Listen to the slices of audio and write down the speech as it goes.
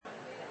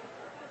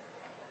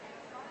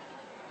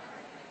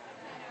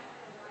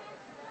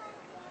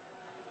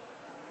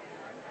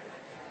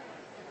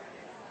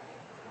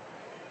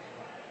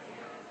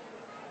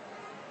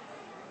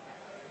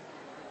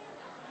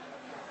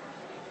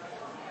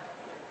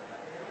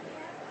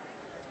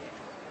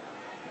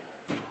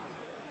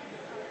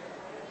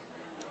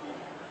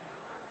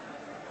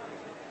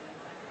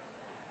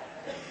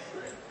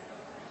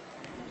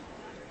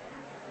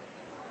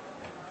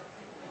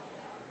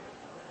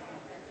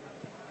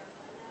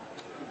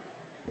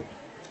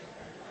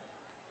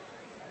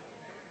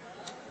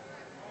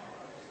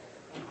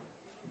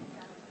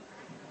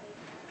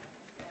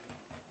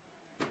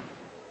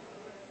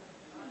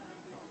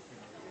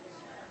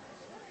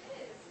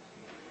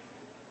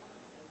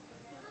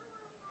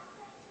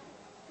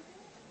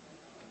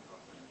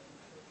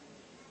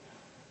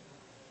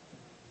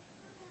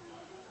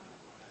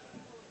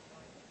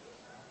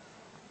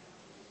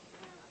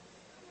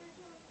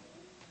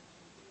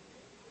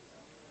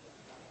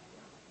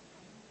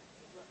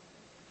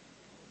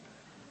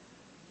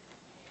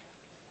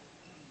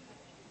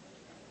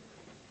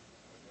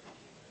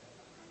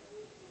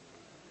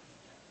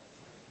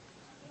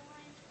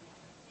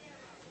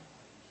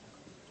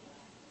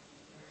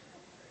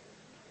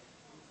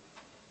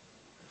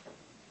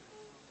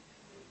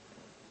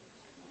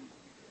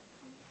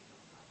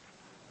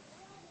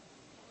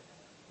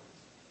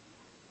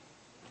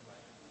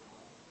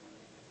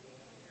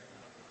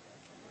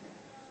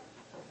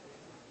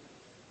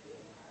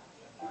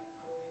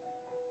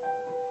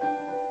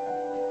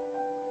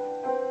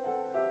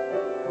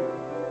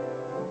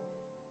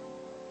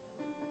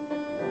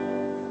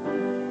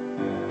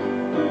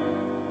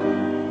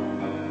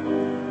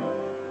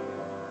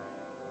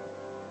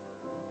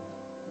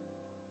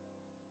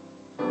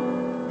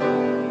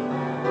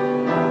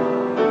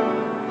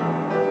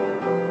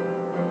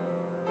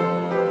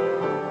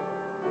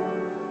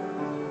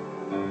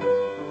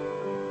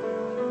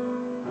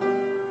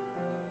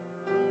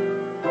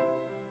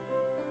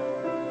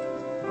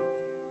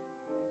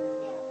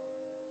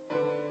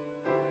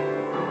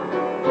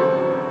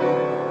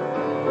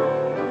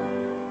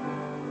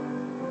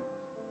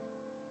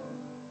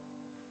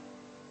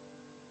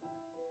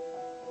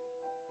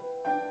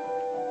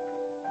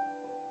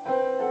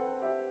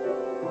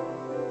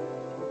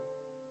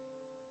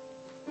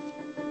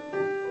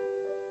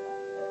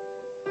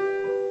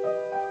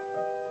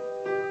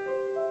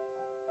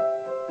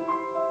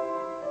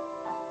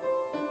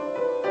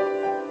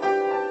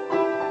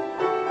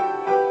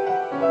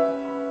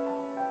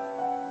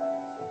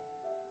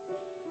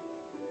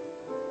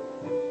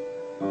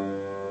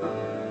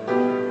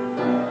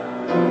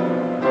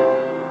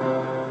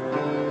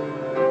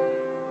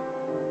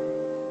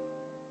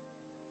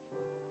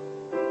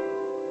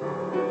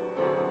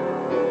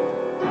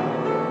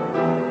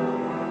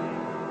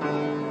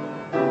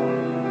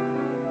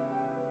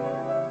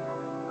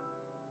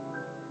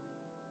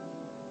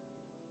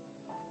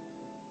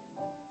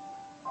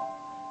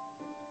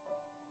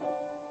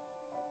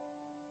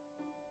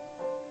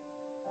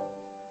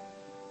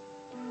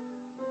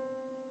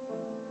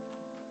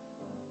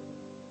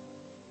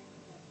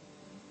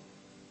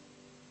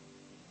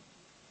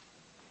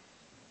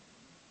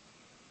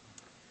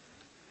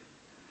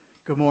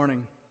Good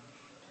morning.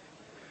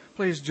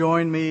 Please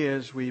join me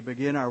as we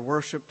begin our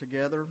worship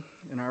together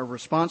in our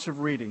responsive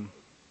reading,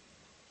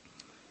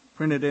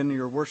 printed in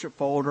your worship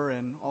folder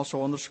and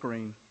also on the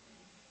screen.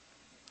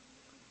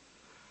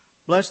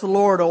 Bless the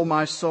Lord, O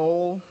my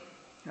soul,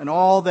 and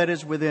all that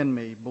is within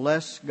me.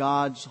 Bless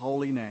God's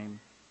holy name.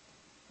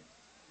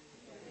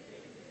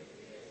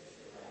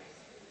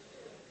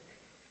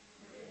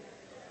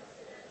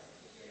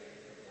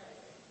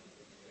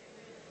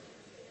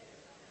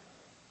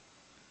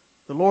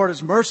 The Lord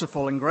is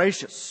merciful and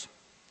gracious,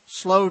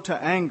 slow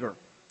to anger,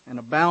 and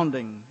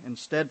abounding in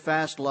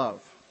steadfast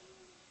love.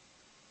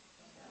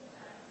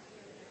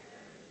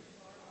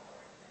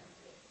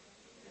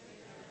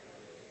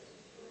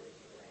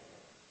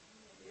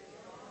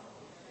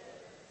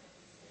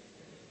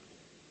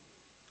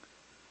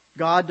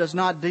 God does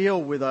not deal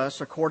with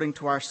us according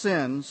to our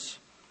sins,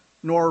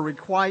 nor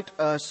requite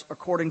us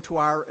according to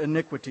our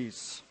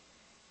iniquities.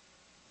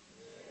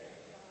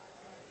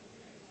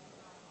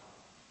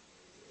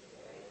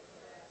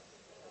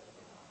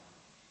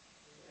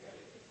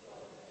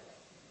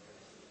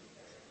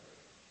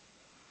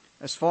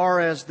 As far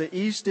as the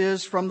east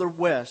is from the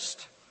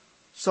west,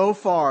 so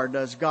far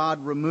does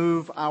God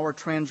remove our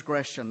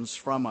transgressions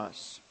from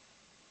us.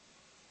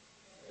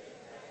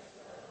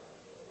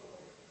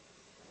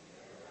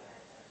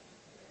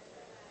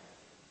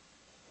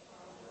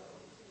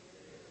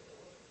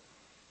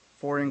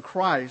 For in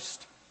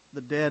Christ the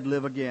dead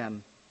live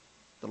again,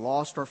 the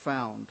lost are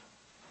found.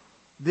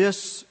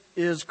 This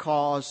is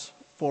cause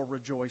for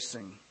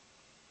rejoicing.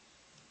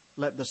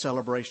 Let the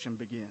celebration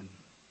begin.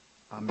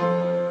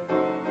 Amen.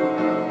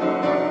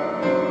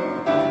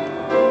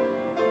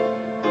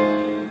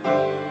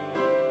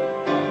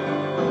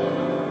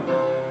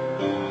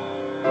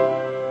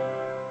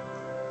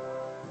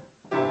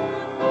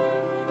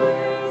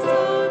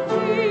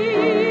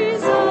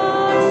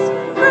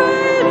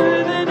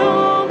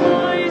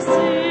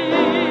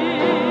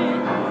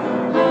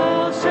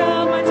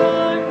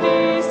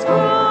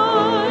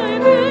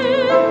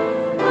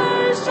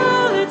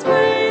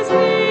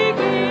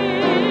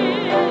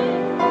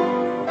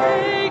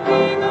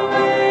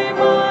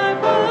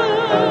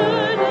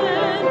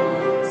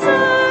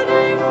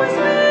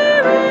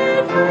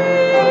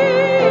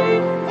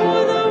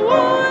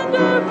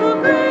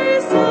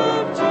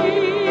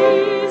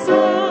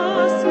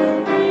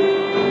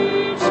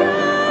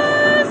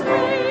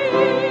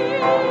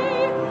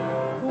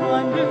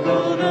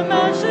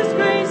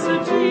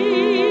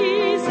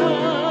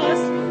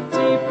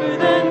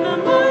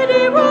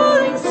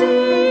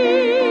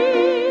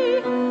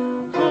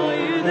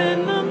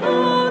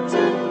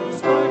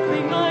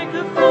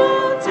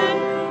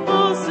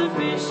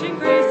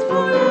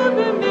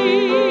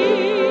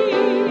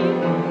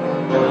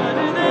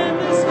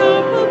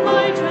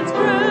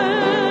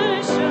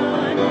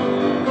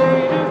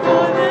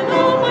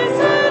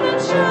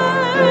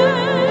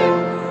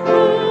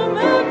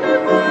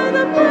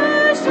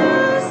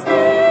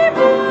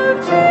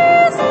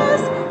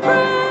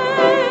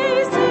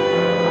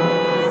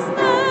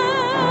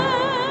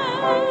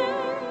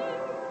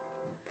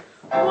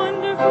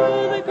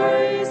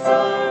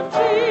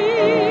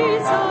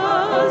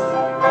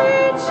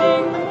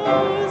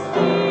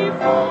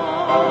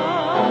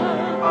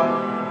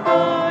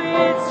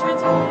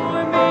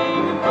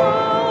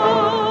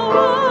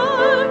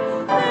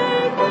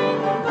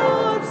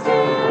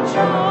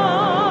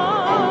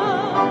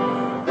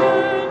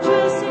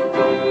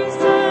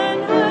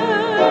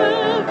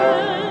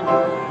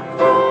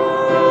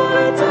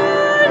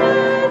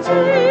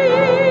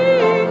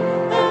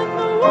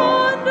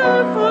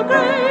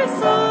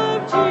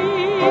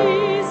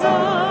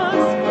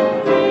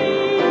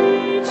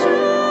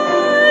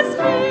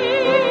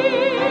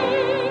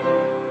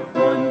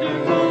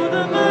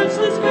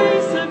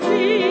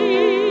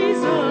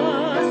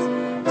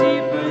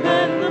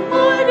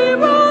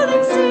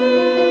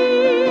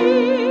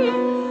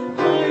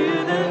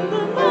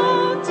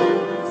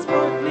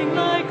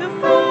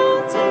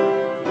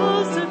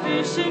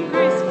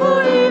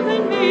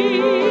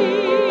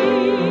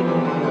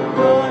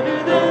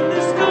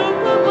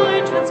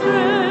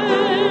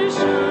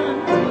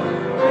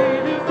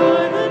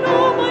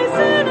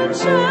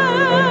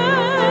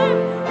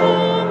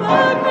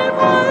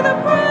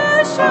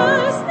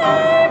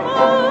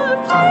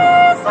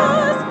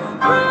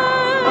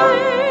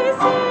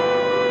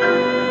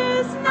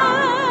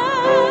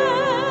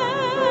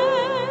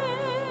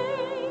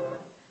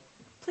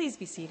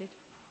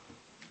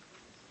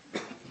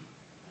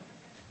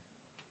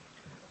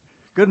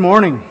 Good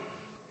morning.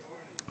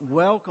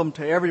 Welcome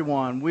to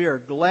everyone. We are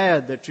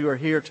glad that you are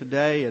here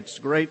today. It's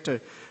great to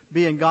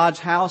be in God's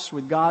house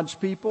with God's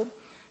people,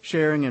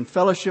 sharing in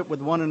fellowship with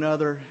one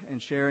another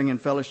and sharing in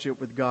fellowship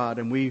with God.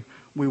 And we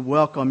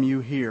welcome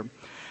you here.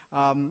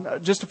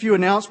 Just a few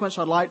announcements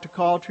I'd like to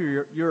call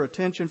to your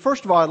attention.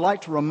 First of all, I'd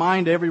like to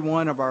remind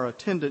everyone of our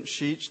attendance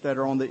sheets that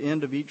are on the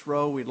end of each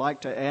row. We'd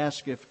like to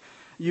ask if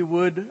you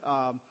would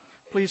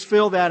please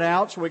fill that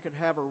out so we could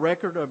have a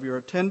record of your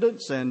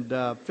attendance and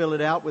fill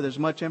it out with as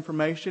much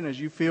information as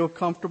you feel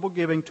comfortable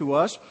giving to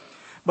us.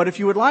 But if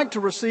you would like to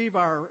receive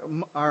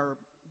our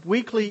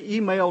weekly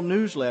email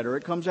newsletter,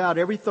 it comes out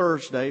every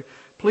Thursday.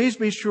 Please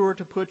be sure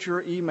to put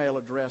your email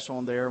address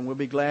on there, and we'll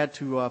be glad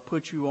to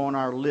put you on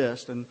our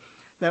list. And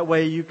that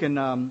way you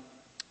can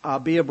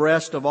be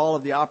abreast of all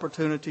of the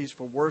opportunities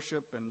for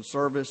worship and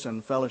service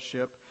and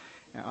fellowship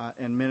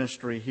and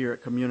ministry here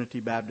at Community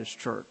Baptist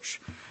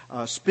Church.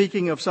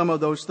 Speaking of some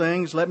of those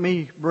things, let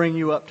me bring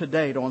you up to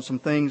date on some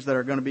things that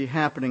are going to be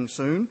happening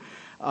soon.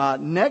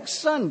 Next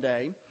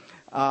Sunday,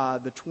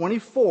 the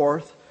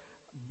 24th,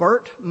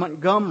 Bert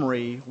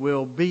Montgomery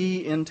will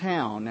be in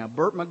town. Now,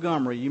 Bert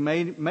Montgomery, you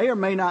may or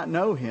may not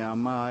know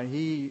him.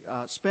 He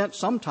spent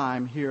some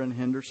time here in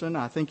Henderson.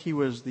 I think he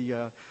was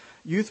the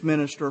youth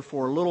minister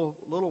for a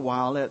little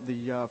while at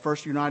the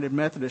First United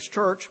Methodist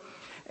Church.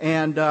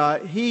 And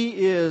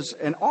he is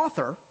an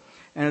author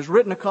and has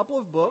written a couple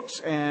of books,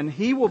 and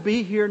he will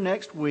be here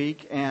next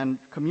week. And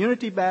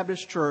Community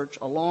Baptist Church,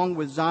 along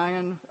with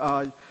Zion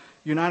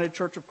United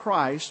Church of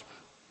Christ,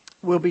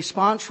 will be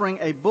sponsoring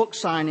a book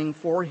signing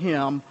for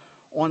him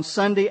on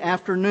Sunday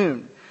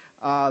afternoon.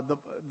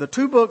 The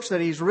two books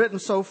that he's written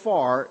so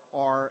far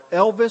are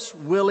Elvis,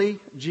 Willie,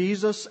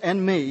 Jesus,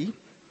 and Me.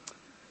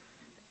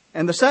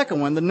 And the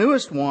second one, the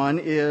newest one,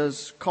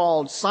 is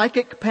called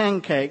Psychic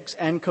Pancakes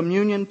and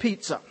Communion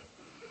Pizza.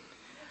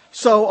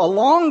 So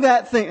along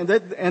that thing,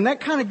 and that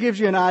kind of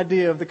gives you an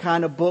idea of the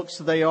kind of books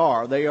they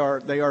are. They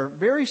are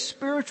very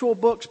spiritual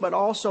books, but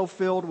also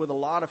filled with a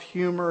lot of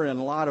humor and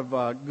a lot of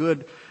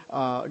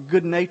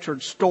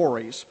good-natured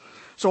stories.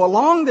 So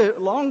along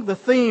the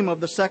theme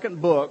of the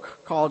second book,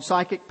 called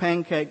Psychic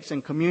Pancakes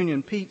and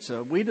Communion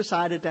Pizza, we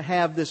decided to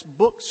have this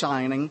book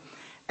signing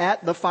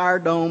at the Fire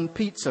Dome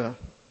Pizza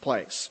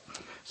place.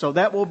 So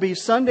that will be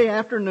Sunday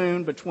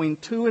afternoon between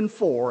 2 and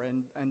 4,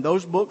 and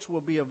those books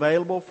will be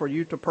available for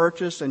you to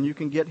purchase, and you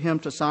can get him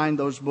to sign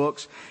those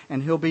books,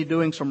 and he'll be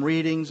doing some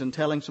readings and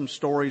telling some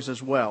stories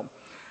as well.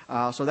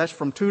 So that's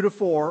from 2 to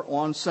 4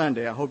 on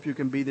Sunday. I hope you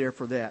can be there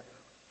for that.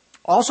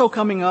 Also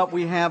coming up,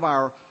 we have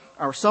our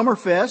Summer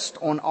Fest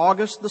on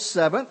August the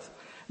 7th.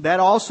 That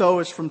also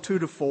is from 2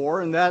 to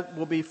 4, and that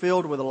will be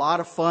filled with a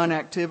lot of fun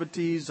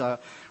activities.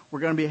 We're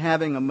going to be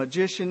having a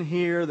magician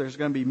here. There's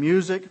going to be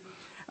music.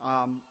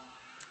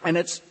 And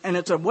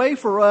it's a way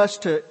for us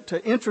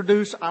to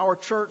introduce our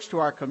church to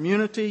our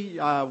community.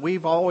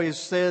 We've always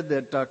said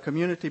that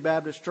Community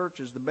Baptist Church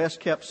is the best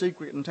kept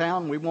secret in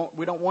town. We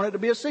don't want it to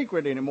be a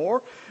secret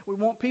anymore. We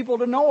want people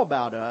to know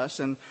about us,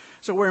 and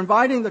so we're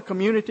inviting the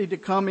community to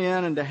come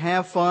in and to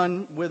have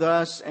fun with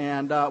us.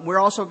 And we're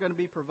also going to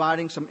be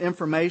providing some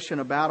information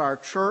about our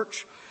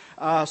church.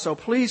 So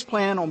please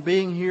plan on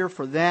being here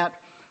for that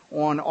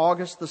on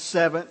August the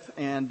 7th,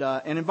 and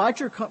invite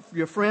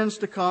your friends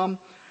to come.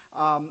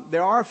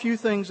 There are a few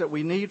things that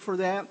we need for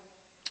that.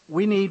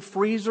 We need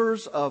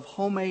freezers of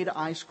homemade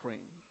ice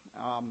cream.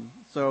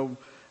 So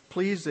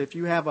please, if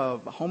you have a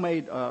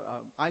homemade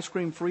ice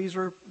cream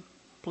freezer,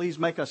 please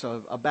make us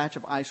a batch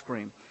of ice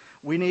cream.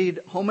 We need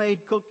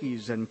homemade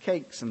cookies and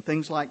cakes and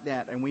things like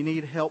that, and we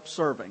need help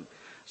serving.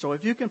 So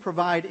if you can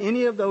provide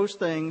any of those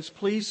things,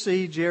 please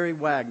see Jerry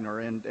Wagner,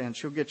 and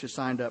she'll get you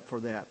signed up for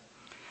that.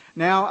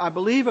 Now, I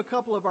believe a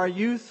couple of our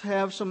youth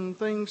have some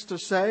things to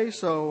say.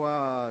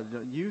 So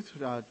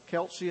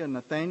Kelsey and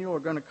Nathaniel are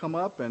going to come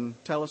up and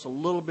tell us a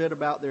little bit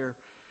about their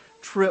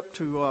trip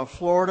to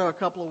Florida a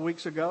couple of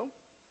weeks ago.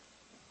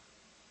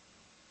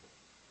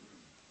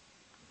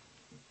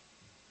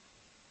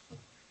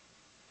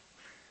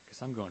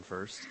 Guess I'm going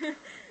first.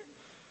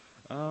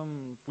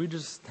 We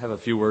just have a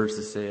few words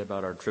to say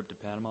about our trip to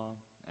Panama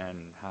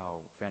and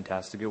how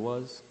fantastic it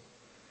was.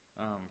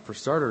 For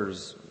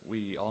starters,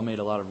 we all made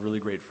a lot of really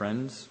great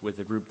friends with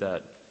a group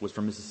that was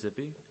from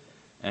Mississippi,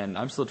 and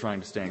I'm still trying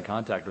to stay in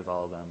contact with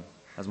all of them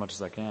as much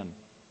as I can.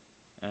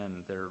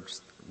 And they're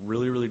just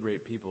really, really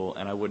great people,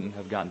 and I wouldn't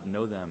have gotten to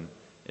know them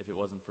if it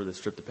wasn't for this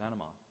trip to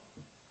Panama.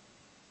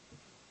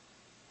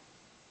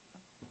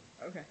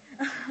 Okay.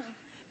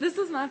 This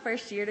was my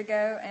first year to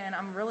go, and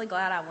I'm really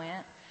glad I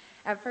went.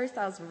 At first,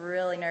 I was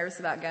really nervous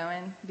about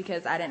going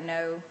because I didn't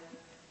know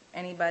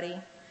anybody.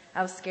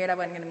 I was scared I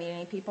wasn't going to meet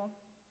any people.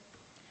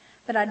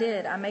 But I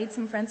did. I made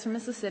some friends from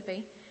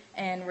Mississippi,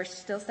 and we're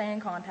still staying in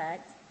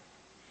contact.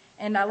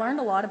 And I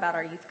learned a lot about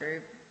our youth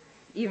group,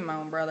 even my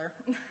own brother.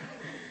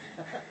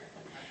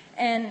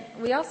 And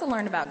we also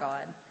learned about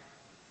God.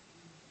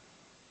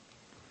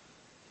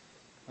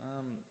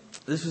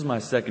 This was my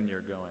second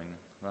year going.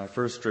 My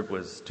first trip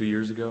was 2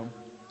 years ago,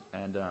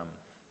 and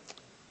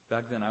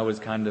back then I was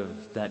kind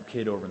of that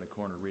kid over in the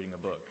corner reading a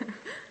book.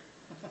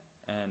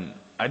 And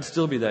I'd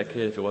still be that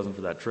kid if it wasn't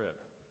for that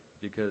trip,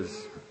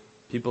 because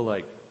people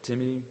like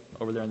Timmy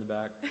over there in the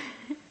back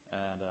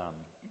and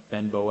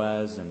Ben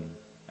Boaz and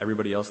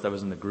everybody else that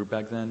was in the group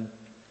back then,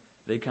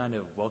 they kind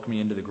of welcomed me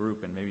into the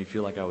group and made me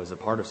feel like I was a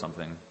part of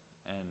something.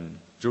 And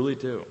Julie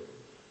too.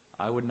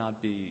 I would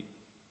not be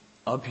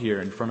up here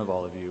in front of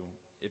all of you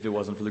if it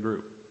wasn't for the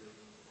group.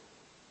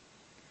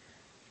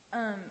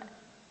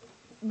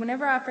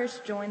 Whenever I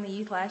first joined the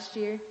youth last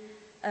year,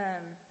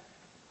 I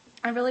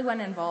really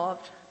wasn't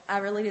involved. I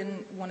really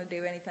didn't want to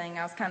do anything.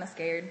 I was kind of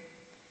scared.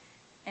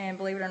 And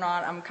believe it or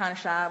not, I'm kind of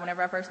shy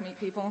whenever I first meet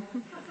people.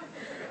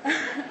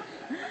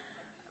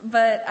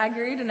 But I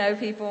grew to know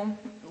people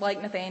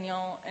like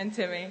Nathaniel and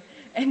Timmy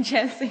and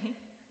Jesse.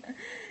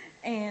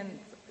 And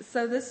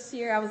so this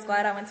year I was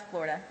glad I went to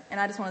Florida. And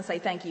I just want to say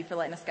thank you for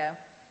letting us go.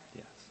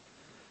 Yes.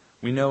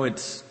 We know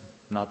it's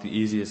not the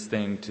easiest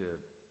thing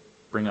to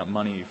bring up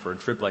money for a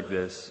trip like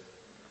this,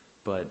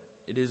 but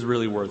it is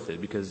really worth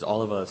it because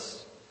all of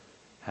us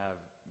have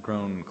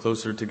grown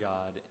closer to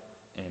God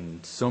in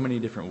so many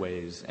different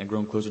ways and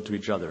grown closer to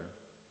each other.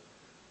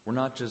 We're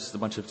not just a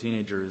bunch of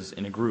teenagers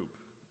in a group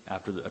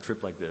after a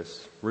trip like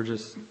this.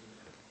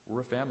 We're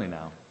a family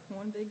now.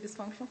 One big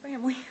dysfunctional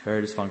family.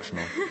 Very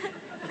dysfunctional.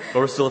 But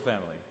we're still a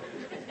family.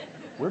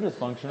 We're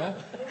dysfunctional.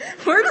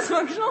 We're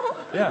dysfunctional?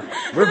 Yeah,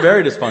 we're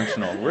very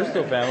dysfunctional. We're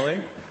still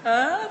family.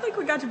 I think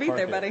we got you beat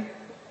there, buddy.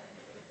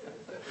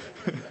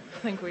 I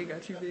think we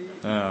got you beat.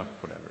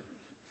 Whatever.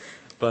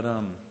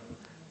 But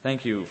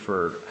thank you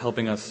for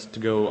helping us to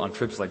go on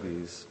trips like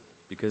these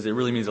because it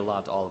really means a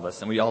lot to all of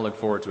us, and we all look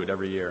forward to it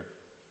every year.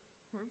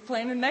 We're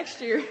planning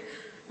next year.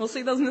 We'll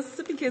see those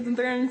Mississippi kids in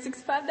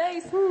 365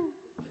 days. Woo.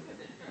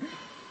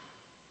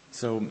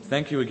 So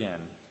thank you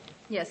again.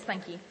 Yes,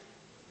 thank you.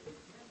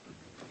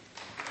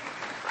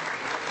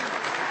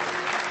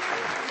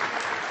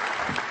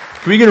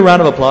 Can we get a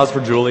round of applause for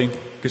Julie?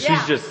 Because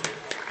she's just...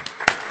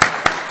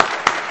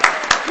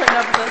 Putting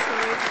up with us for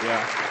a week.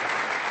 Yeah.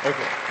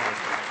 Okay.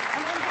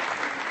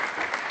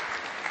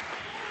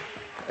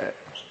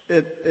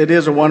 It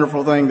is a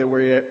wonderful thing that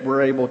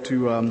we're able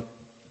to,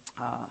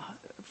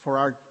 for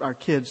our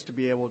kids to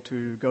be able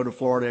to go to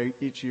Florida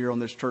each year on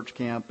this church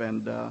camp,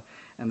 and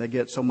they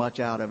get so much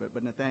out of it.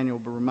 But Nathaniel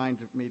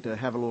reminded me to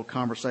have a little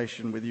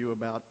conversation with you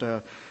about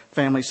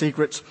family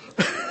secrets.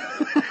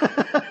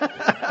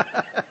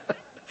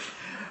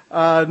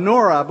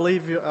 Nora, I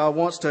believe,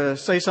 wants to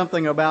say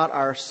something about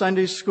our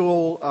Sunday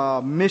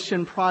school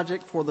mission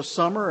project for the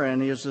summer.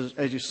 And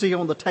as you see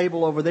on the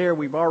table over there,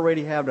 we've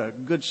already had a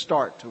good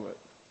start to it.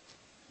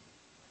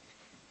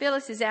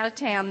 Phyllis is out of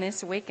town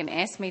this week and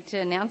asked me to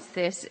announce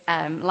this.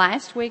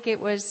 Last week it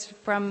was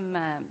from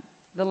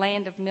the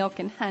land of milk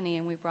and honey,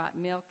 and we brought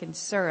milk and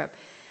syrup,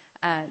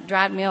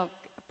 dried milk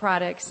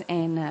products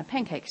and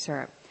pancake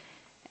syrup.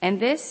 And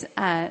this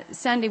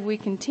Sunday we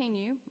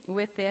continue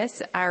with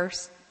this, our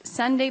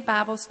Sunday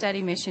Bible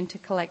study mission to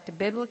collect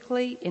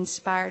biblically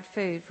inspired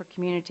food for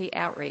community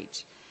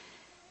outreach.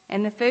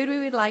 And the food we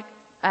would like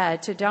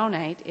to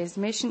donate is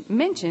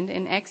mentioned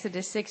in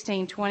Exodus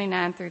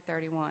 16:29 through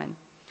 31.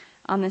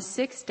 On the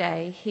sixth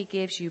day, he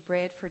gives you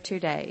bread for 2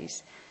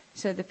 days.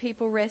 So the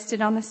people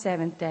rested on the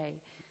seventh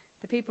day.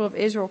 The people of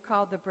Israel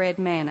called the bread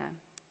manna.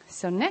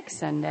 So next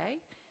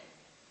Sunday,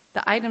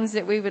 the items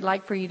that we would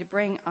like for you to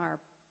bring are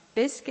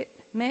biscuit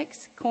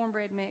mix,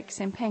 cornbread mix,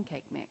 and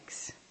pancake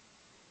mix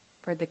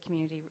for the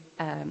community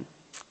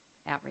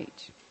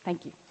outreach.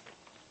 Thank you.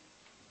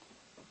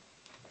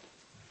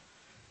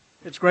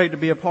 It's great to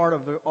be a part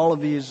of all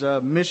of these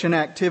mission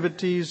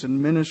activities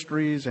and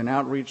ministries and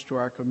outreach to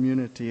our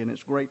community. And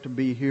it's great to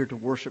be here to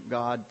worship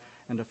God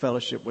and to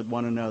fellowship with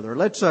one another.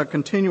 Let's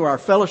continue our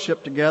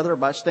fellowship together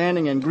by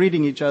standing and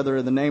greeting each other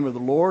in the name of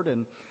the Lord,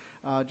 and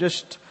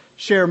just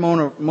share a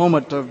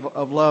moment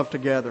of love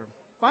together.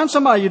 Find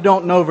somebody you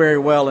don't know very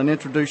well and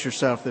introduce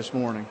yourself this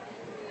morning.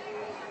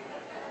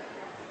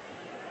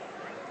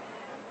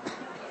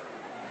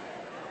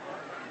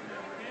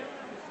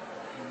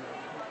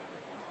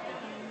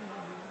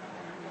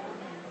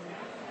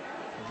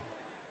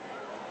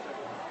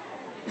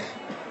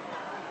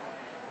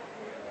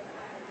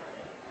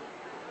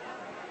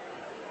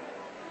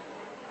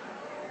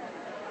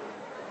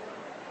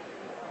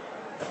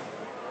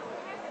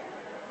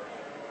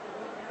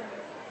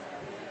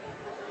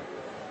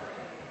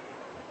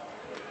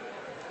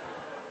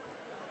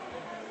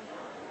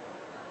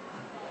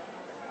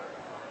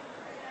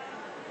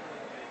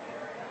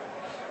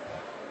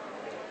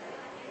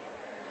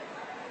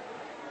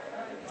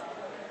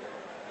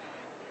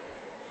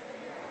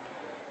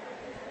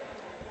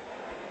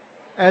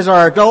 As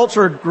our adults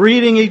are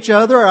greeting each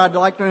other, I'd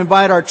like to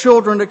invite our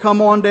children to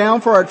come on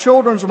down for our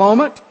children's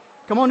moment.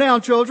 Come on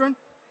down, children.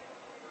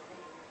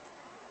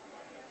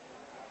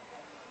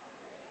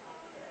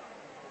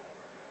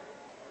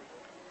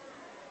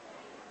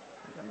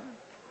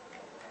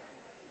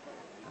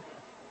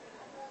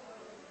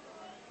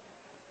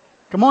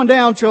 Come on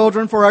down,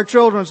 children, for our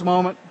children's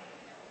moment.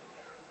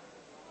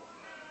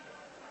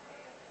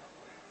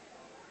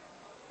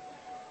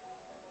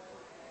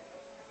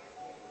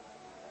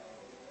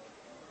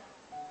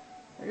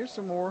 Here's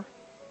some more.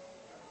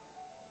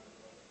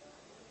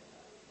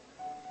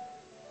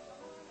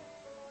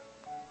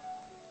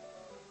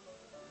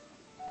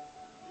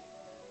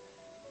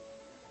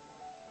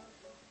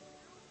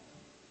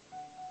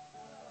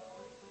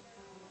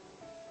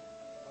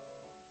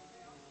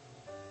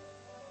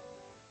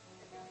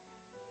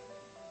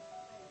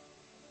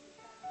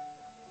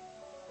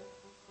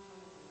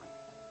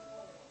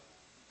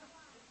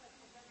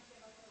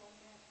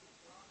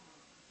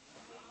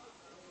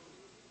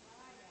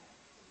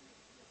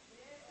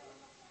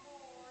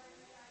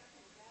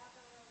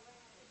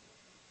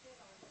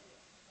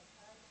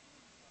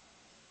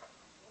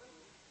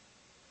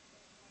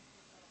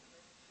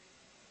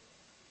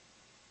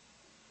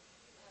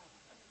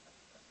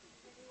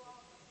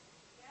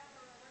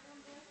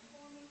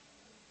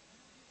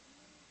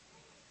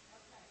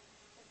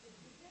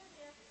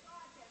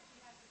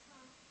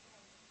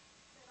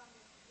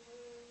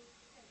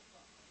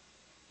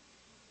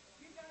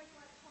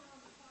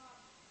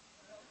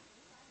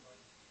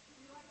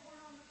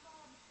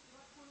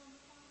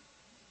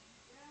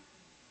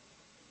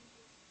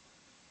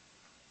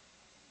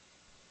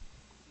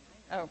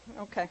 Oh,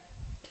 okay.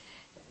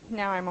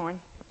 Now I'm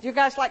on. Do you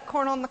guys like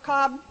corn on the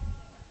cob?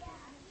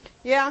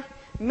 Yeah,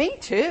 me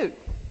too.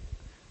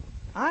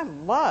 I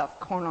love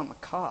corn on the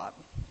cob.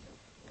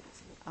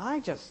 I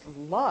just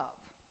love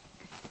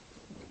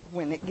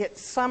when it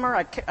gets summer.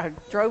 I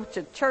drove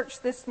to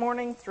church this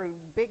morning through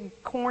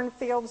big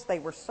cornfields. They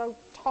were so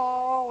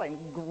tall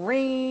and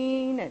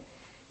green, and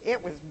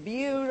it was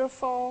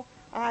beautiful.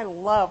 I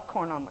love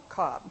corn on the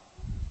cob.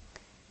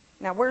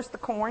 Now, where's the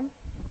corn?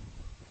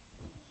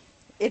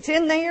 It's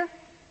in there.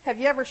 Have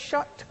you ever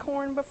shucked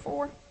corn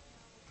before?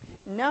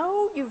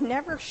 No, you've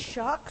never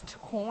shucked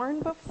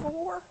corn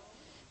before?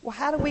 Well,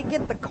 how do we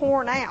get the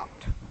corn out?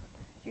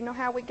 Do you know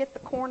how we get the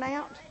corn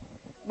out?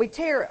 We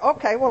tear it.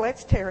 Okay, well,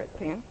 let's tear it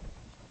then.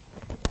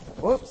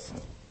 Whoops.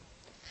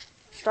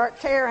 Start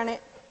tearing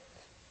it.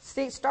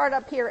 See, start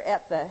up here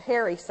at the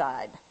hairy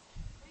side.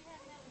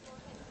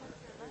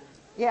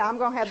 Yeah, I'm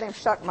going to have them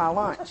shuck my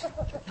lunch.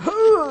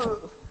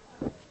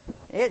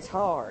 It's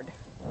hard.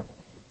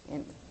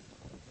 And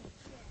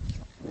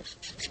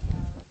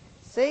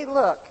see,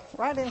 look,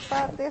 right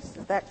inside this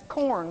is that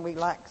corn we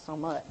like so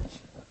much.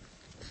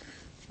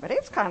 But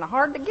it's kind of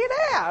hard to get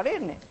out,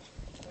 isn't it?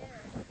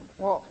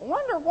 Well,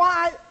 wonder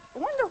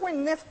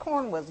when this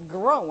corn was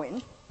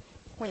growing,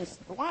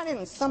 why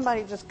didn't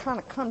somebody just kind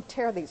of come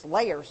tear these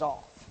layers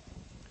off?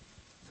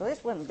 So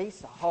this wouldn't be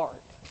so hard.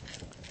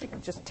 You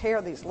could just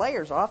tear these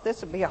layers off.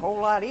 This would be a whole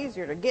lot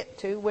easier to get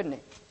to, wouldn't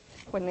it,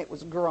 when it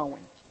was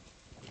growing?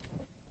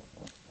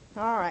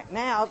 All right,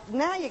 now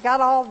you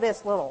got all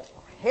this little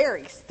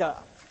hairy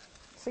stuff.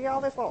 See all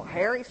this little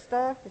hairy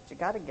stuff that you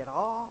got to get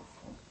off?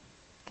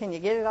 Can you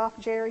get it off,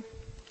 Jerry?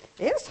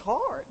 It's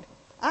hard.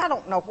 I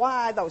don't know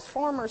why those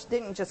farmers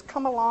didn't just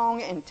come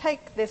along and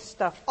take this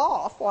stuff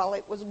off while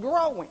it was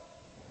growing.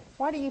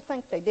 Why do you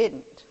think they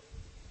didn't?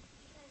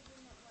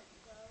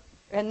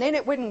 And then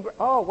it wouldn't grow.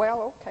 Oh,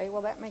 well, okay,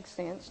 well, that makes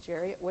sense,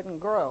 Jerry. It wouldn't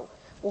grow.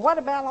 Well, what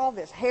about all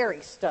this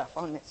hairy stuff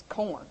on this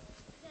corn?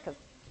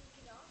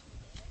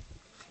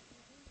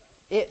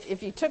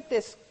 If you took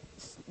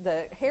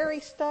the hairy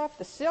stuff,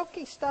 the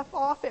silky stuff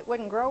off, it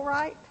wouldn't grow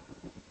right.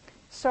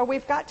 So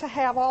we've got to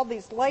have all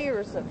these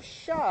layers of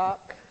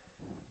shuck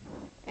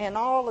and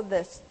all of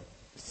this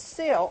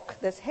silk,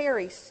 this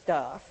hairy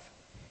stuff,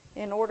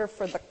 in order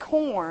for the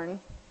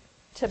corn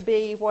to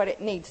be what it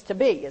needs to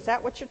be. Is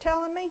that what you're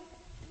telling me?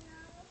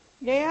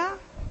 Yeah?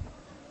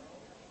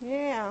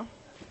 Yeah.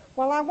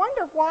 Well, I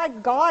wonder why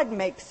God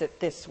makes it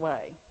this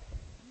way.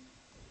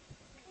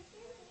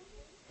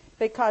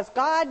 Because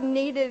God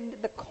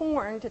needed the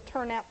corn to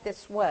turn out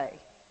this way.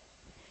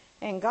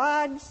 And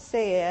God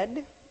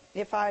said,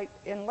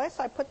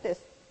 unless I put this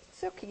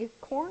silky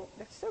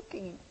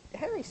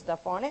hairy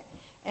stuff on it,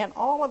 and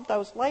all of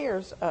those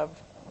layers of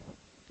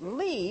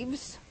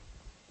leaves,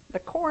 the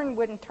corn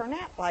wouldn't turn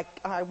out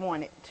like I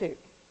want it to.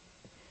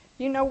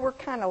 You know, we're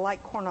kind of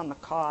like corn on the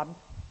cob.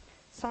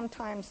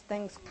 Sometimes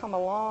things come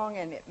along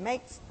and it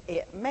makes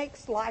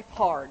life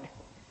hard.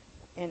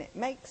 And it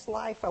makes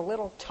life a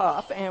little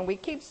tough. And we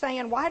keep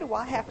saying, why do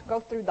I have to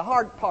go through the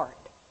hard part?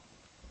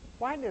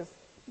 Why does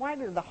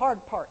the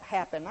hard part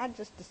happen? I'd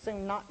just as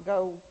soon not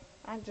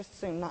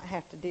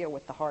have to deal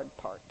with the hard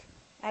part.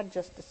 I'd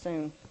just as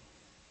soon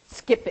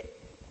skip it.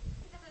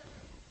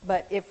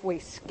 But if we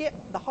skip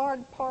the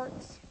hard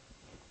parts,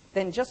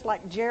 then just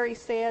like Jerry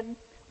said,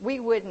 we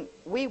wouldn't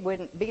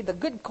be the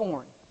good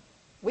corn.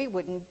 We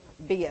wouldn't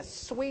be as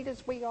sweet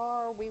as we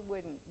are. We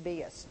wouldn't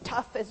be as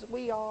tough as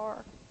we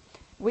are.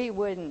 We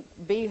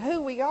wouldn't be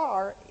who we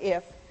are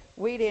if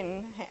we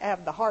didn't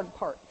have the hard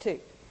part too.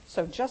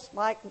 So just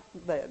like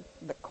the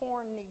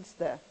corn needs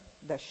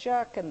the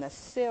shuck and the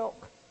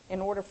silk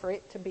in order for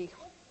it to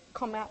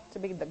come out to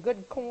be the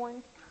good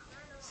corn,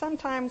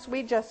 sometimes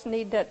we just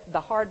need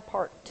the hard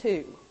part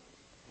too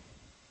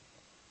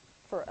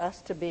for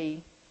us to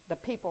be the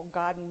people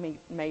God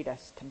made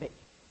us to be.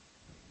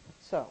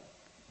 So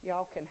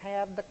y'all can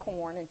have the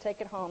corn and take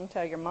it home.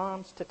 Tell your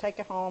moms to take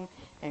it home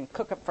and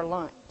cook it for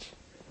lunch.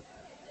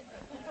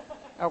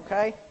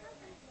 Okay?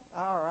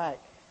 All right.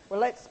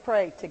 Well, let's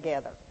pray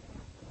together.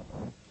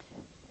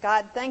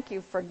 God, thank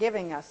you for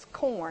giving us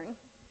corn.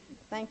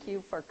 Thank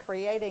you for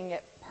creating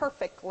it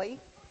perfectly,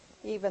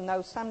 even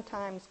though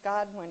sometimes,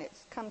 God, when it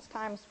comes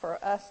times for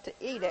us to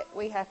eat it,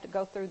 we have to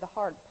go through the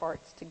hard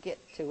parts to get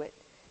to it,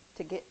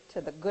 to get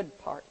to the good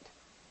part.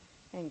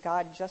 And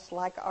God, just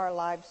like our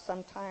lives,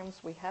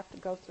 sometimes we have to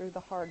go through the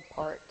hard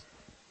part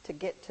to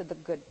get to the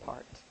good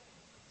part.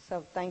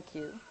 So thank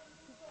you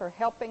for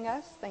helping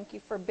us. Thank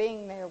you for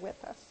being there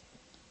with us.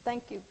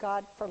 Thank you,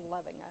 God, for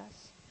loving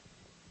us.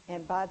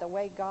 And by the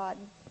way, God,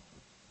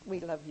 we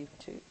love you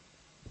too.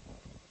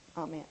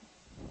 Amen.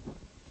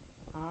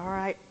 All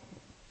right.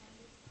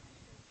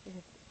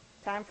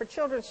 Time for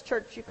Children's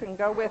Church. You can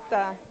go with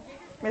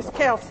Miss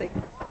Kelsey.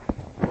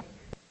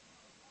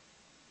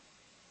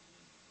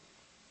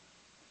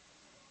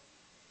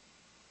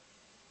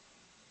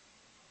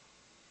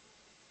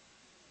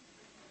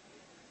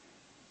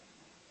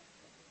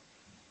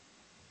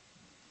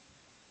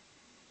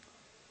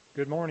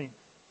 Good morning.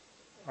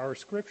 Our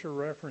scripture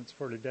reference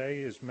for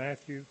today is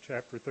Matthew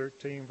chapter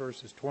 13,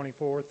 verses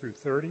 24 through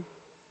 30.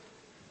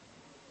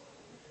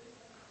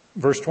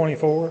 Verse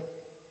 24,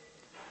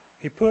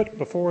 he put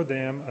before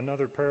them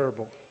another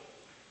parable.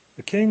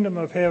 The kingdom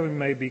of heaven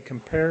may be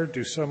compared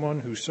to someone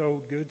who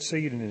sowed good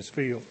seed in his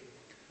field.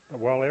 But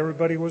while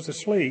everybody was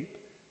asleep,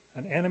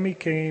 an enemy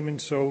came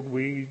and sowed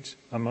weeds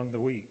among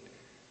the wheat,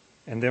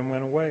 and then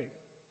went away.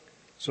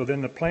 So then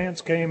the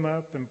plants came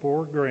up and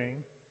bore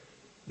grain.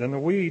 Then the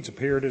weeds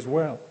appeared as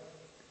well.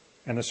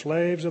 And the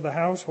slaves of the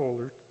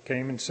householder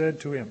came and said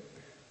to him,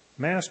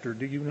 Master,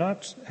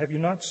 have you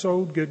not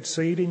sowed good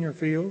seed in your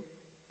field?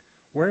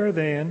 Where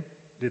then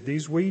did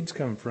these weeds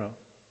come from?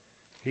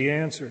 He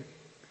answered,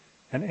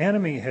 An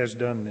enemy has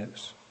done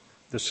this.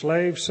 The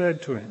slave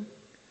said to him,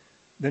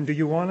 Then do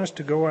you want us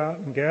to go out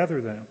and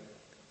gather them?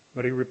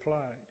 But he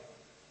replied,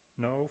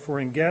 No, for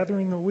in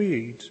gathering the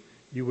weeds,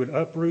 you would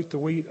uproot the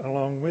wheat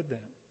along with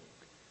them.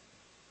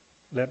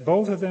 Let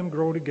both of them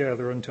grow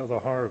together until the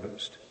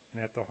harvest.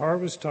 And at the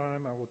harvest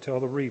time I will tell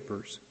the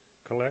reapers,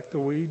 Collect the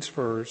weeds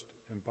first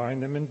and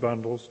bind them in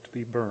bundles to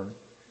be burned,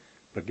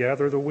 but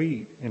gather the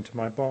wheat into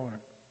my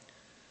barn.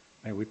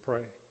 May we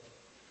pray.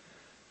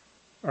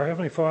 Our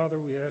Heavenly Father,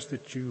 we ask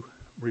that you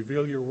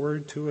reveal your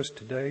word to us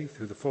today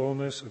through the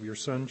fullness of your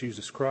Son,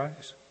 Jesus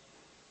Christ.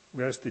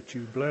 We ask that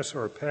you bless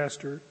our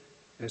pastor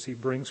as he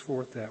brings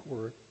forth that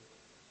word,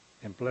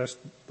 and bless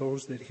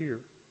those that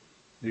hear.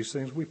 These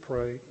things we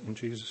pray in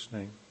Jesus'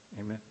 name.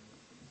 Amen.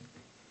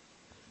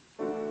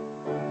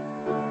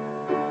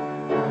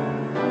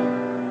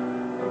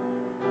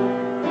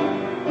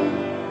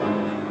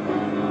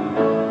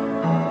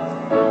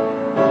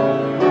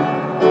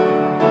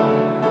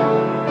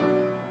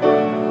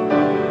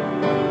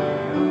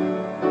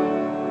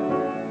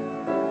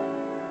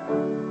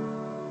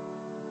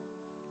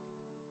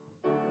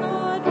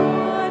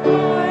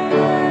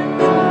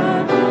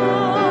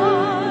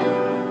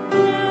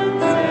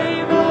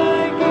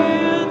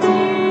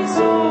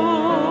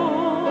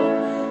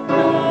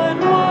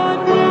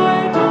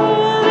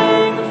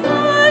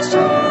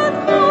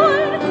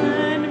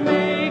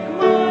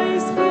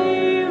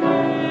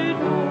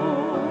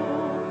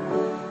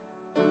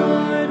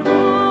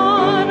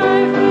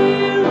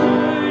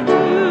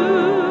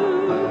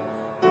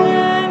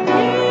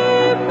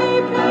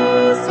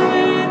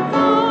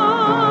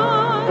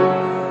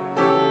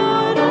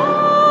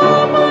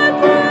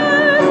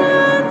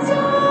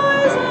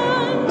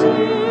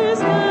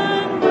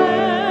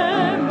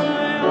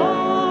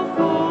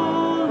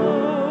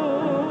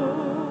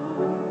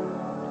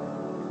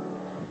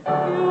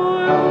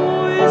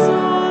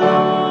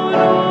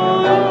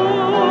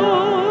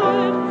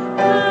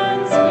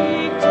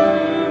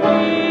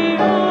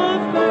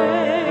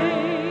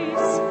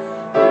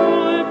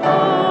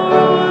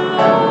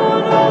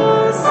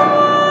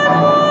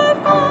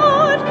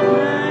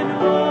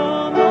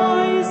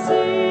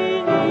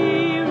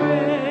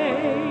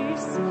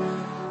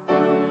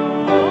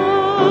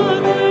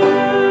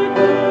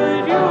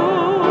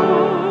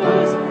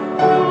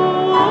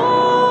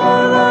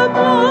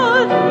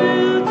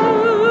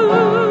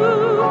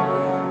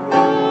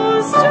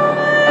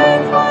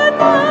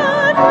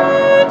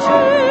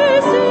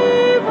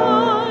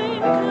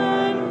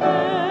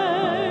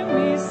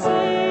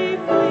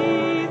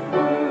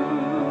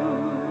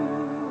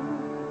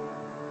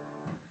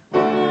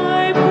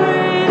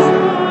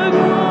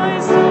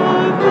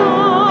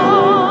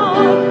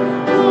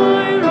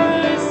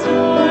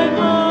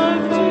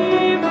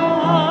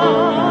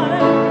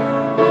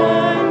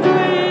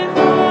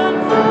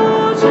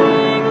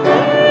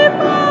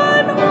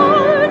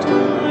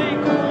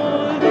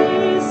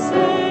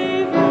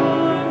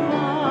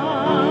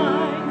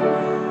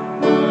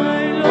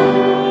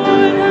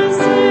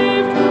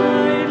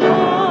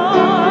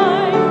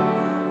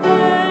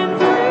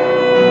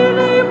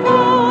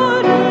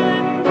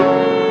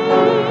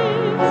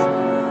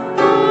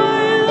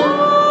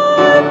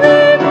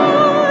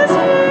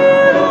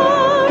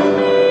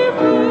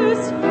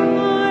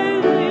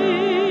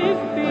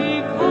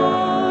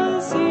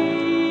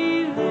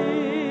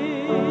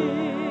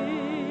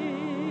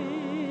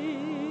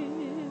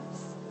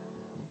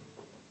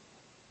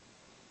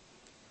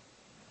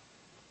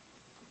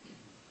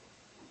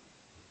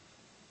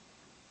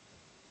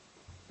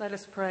 Let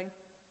us pray.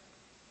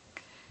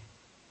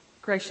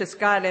 Gracious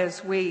God,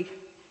 as we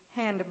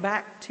hand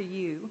back to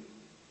you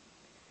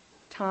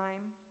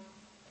time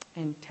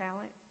and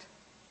talent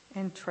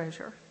and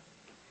treasure,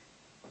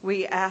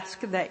 we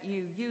ask that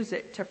you use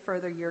it to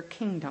further your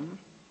kingdom.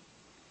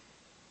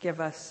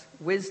 Give us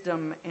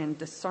wisdom and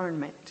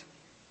discernment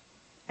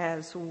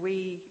as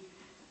we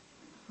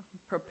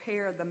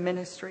prepare the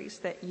ministries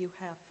that you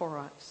have for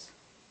us.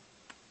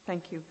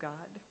 Thank you,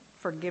 God,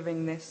 for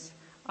giving this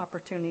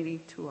opportunity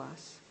to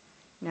us.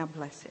 Now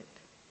bless it.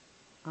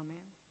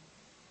 Amen.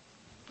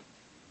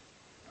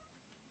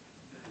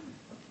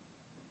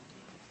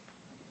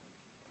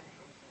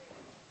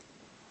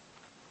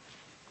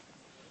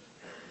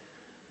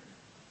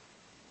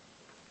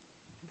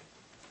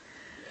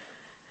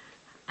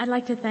 I'd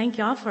like to thank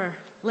y'all for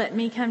letting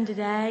me come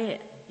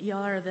today.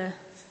 Y'all are the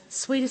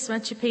sweetest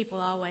bunch of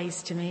people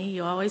always to me.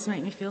 You always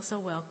make me feel so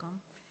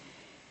welcome.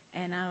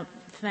 And I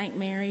thank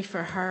Mary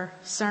for her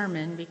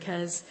sermon,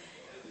 because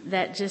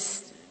that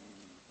just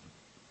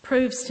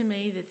proves to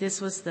me that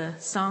this was the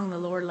song the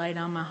Lord laid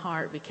on my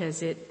heart,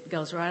 because it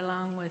goes right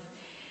along with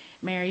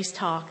Mary's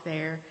talk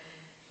there.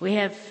 We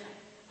have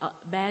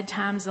bad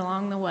times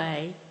along the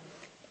way,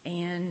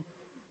 and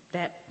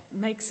that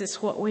makes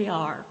us what we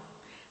are.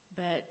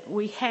 But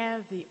we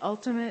have the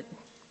ultimate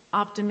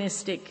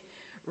optimistic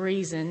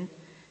reason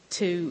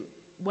to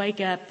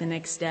wake up the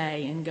next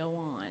day and go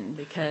on,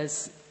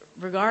 because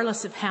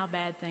regardless of how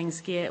bad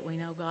things get, we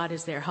know God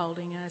is there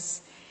holding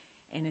us,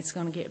 and it's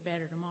going to get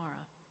better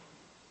tomorrow.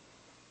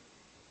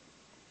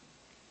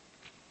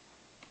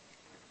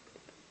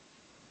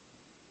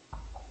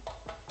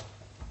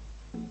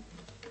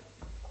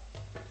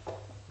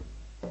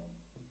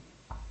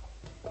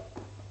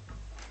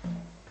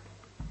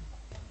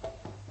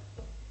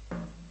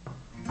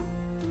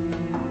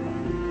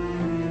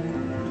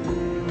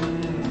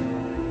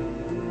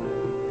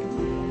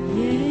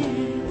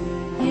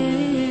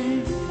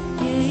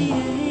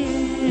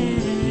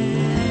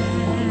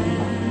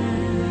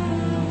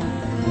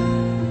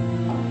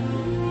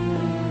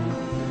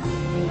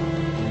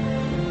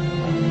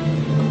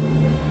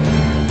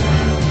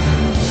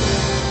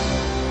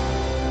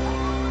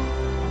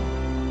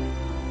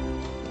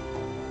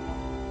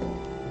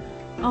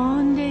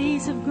 On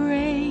days of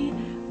gray,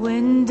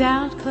 when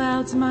doubt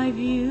clouds my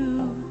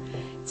view,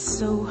 it's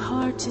so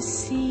hard to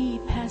see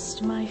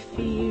past my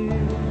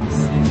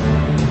fears.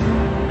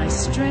 My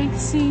strength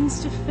seems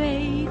to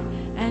fade,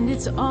 and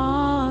it's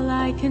all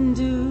I can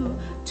do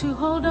to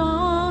hold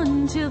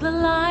on till the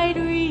light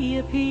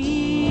reappears.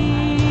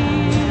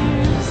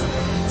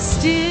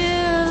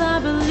 Still I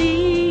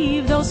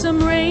believe, though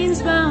some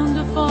rain's bound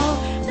to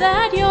fall,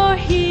 that you're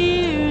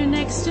here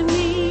next to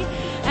me,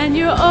 and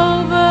you're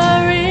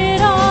over it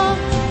all.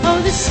 Oh,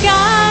 the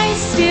sky's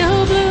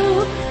still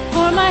blue,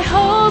 for my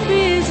hope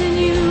is in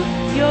you.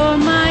 You're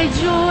my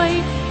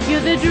joy,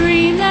 you're the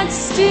dream that's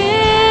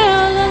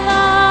still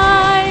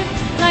alive.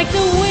 Like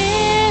the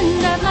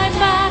wind at my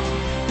back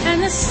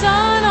and the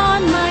sun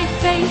on my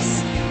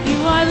face,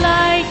 you are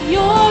like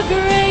your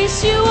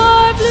grace. You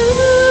are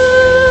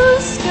blue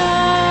skies,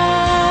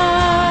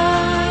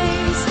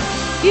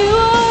 you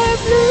are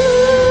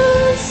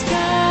blue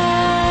skies.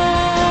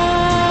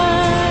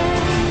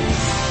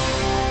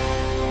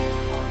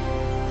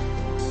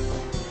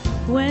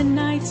 When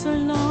nights are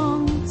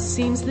long,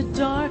 seems the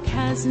dark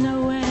has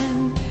no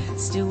end,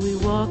 still we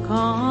walk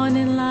on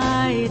in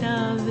light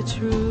of the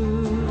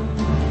truth.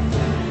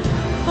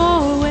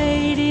 For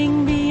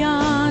waiting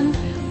beyond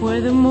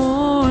where the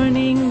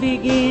morning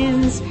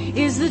begins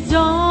is the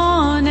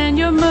dawn, and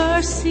your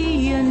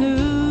mercy anew.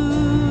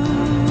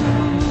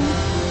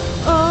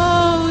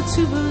 Oh,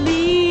 to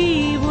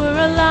believe we're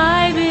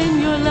alive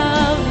in your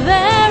love,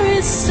 there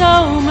is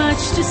so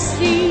much to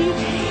see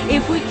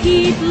if we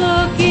keep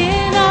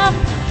looking up.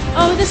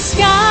 Oh, the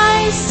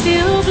sky's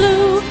still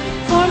blue,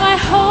 for my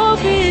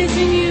hope is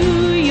in you.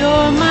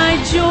 You're my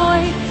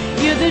joy,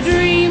 you're the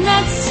dream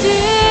that's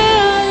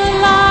still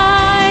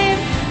alive.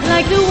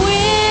 Like the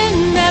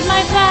wind at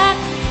my back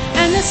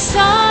and the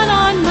sun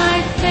on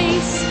my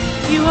face,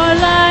 you are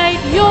light,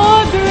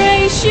 your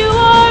grace. You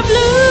are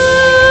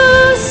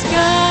blue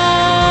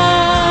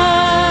skies,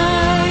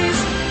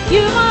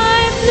 you're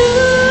my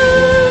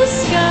blue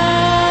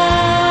skies.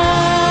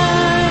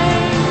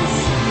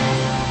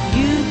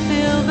 You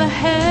fill the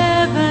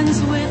heavens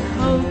with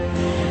hope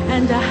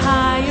and a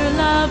higher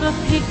love, a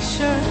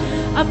picture,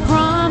 a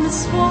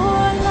promise for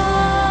life.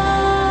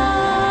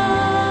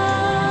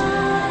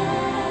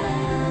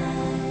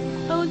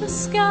 Oh, the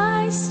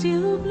sky's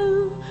still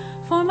blue,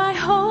 for my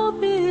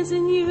hope is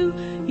in you.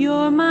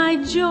 You're my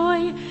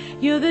joy,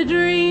 you're the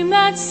dream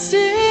that's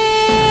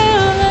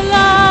still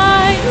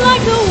alive.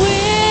 Like the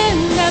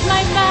wind at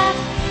my back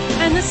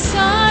and the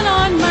sun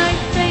on my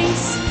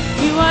face,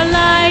 you are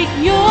like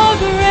your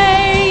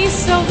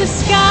grace. Oh, the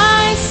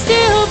sky's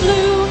still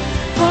blue,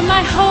 for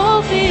my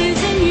hope is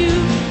in you.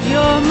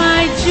 You're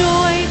my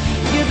joy,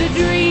 you're the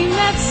dream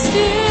that's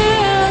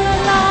still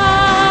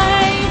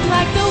alive.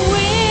 Like the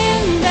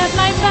wind at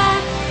my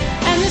back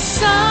and the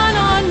sun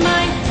on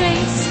my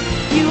face,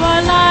 you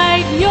are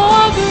like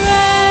your grace.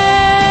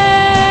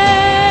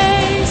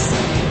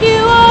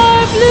 You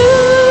are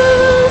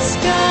blue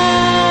skies,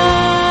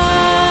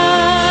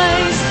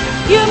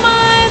 you're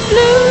my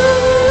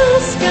blue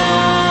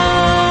skies.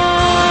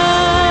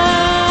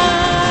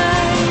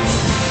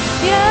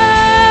 Yeah,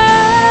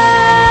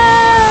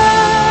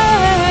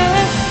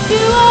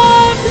 you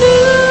are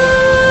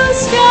blue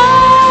skies.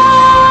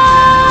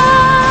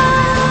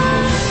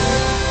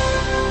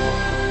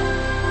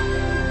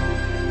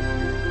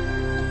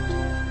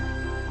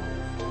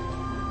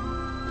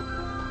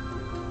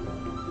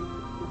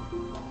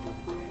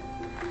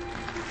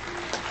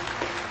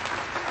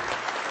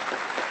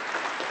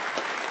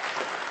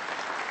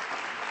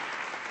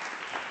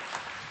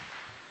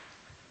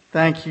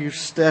 Thank you,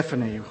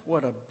 Stephanie.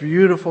 What a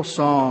beautiful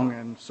song,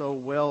 and so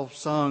well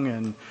sung,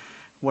 and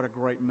What a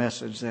great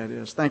message that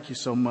is. Thank you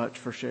so much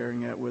for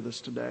sharing that with us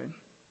today.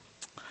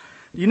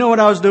 You know what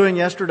I was doing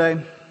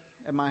yesterday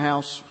at my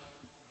house?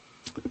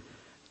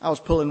 I was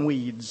pulling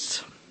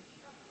weeds.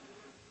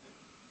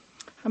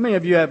 How many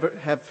of you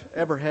have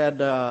ever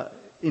had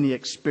any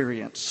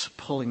experience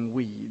pulling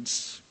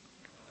weeds?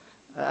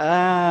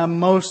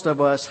 Most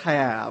of us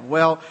have.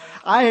 Well,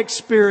 I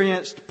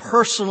experienced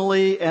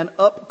personally and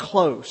up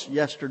close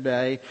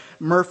yesterday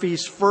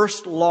Murphy's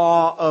first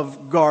law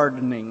of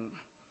gardening.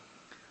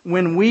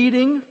 When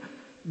weeding,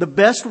 the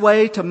best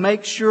way to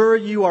make sure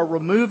you are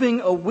removing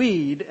a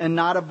weed and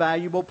not a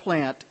valuable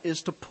plant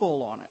is to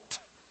pull on it.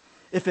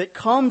 If it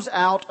comes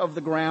out of the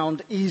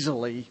ground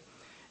easily,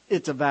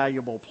 it's a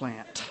valuable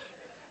plant.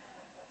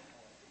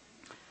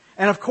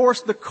 And of course,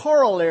 the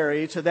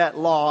corollary to that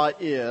law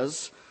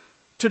is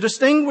to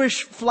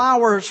distinguish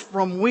flowers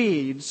from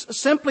weeds,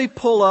 simply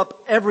pull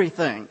up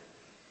everything.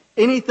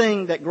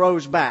 Anything that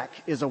grows back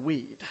is a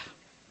weed.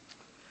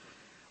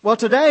 Well,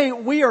 today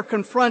we are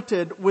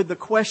confronted with the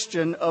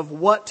question of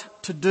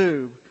what to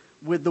do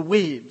with the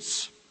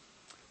weeds.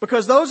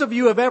 Because those of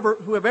you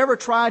who have ever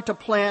tried to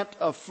plant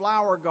a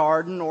flower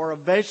garden or a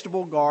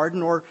vegetable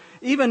garden or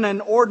even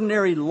an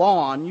ordinary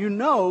lawn, you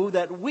know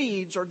that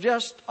weeds are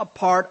just a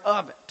part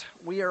of it.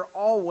 We are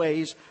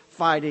always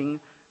fighting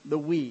the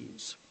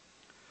weeds.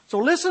 So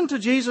listen to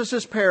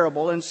Jesus'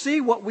 parable and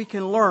see what we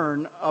can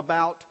learn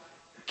about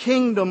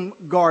kingdom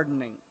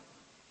gardening.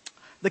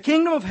 The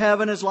kingdom of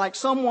heaven is like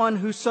someone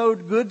who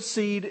sowed good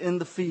seed in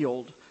the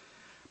field.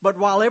 But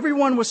while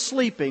everyone was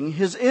sleeping,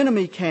 his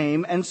enemy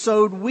came and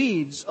sowed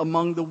weeds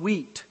among the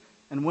wheat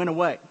and went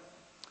away.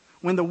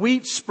 When the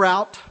wheat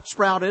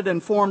sprouted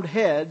and formed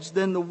heads,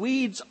 then the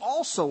weeds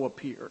also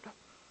appeared.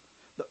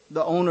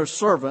 The owner's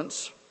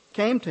servants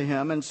came to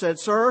him and said,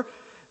 "Sir,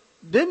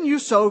 didn't you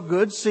sow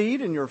good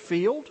seed in your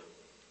field?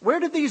 Where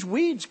did these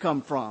weeds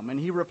come from?" And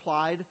he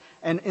replied,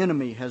 "An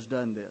enemy has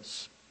done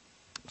this."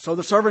 So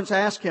the servants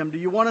asked him, "Do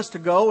you want us to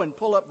go and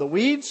pull up the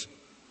weeds?"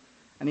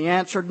 And he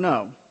answered,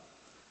 "No,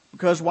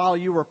 because while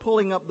you are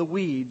pulling up the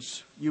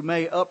weeds, you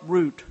may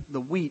uproot the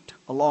wheat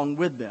along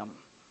with them.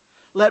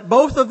 Let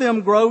both of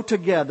them grow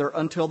together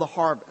until the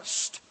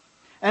harvest.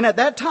 And at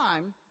that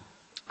time,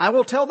 I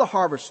will tell the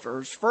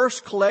harvesters,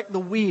 first collect the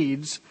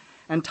weeds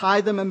and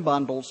tie them in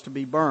bundles to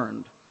be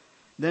burned.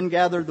 Then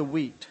gather the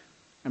wheat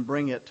and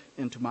bring it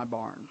into my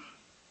barn."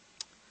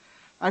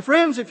 My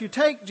friends, if you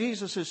take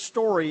Jesus'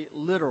 story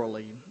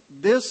literally,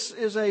 this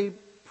is a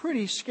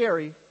pretty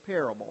scary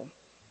parable.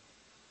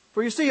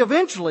 For you see,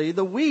 eventually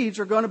the weeds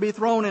are going to be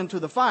thrown into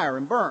the fire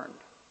and burned.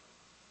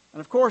 And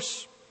of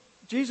course,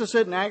 Jesus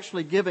isn't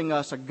actually giving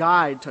us a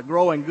guide to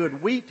growing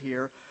good wheat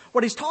here.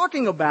 What he's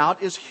talking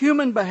about is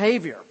human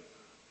behavior.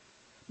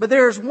 But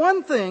there's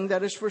one thing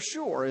that is for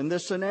sure in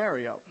this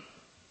scenario.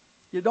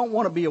 You don't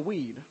want to be a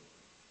weed.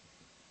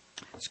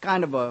 It's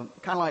kind of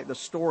like the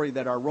story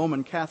that our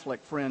Roman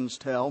Catholic friends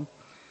tell.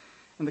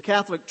 In the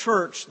Catholic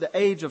Church, the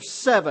age of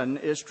 7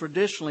 is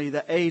traditionally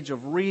the age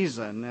of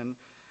reason, and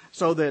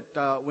so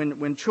that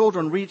when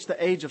children reach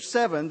the age of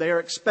 7, they are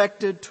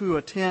expected to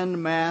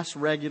attend Mass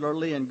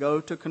regularly and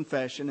go to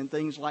confession and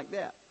things like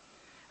that.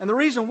 And the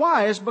reason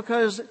why is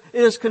because it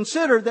is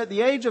considered that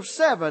the age of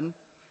 7,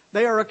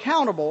 they are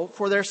accountable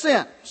for their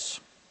sins.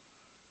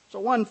 So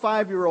one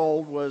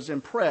 5-year-old was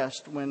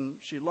impressed when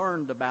she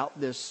learned about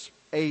this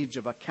age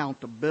of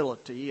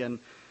accountability. And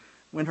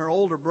when her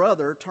older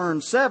brother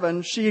turned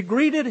 7, she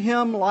greeted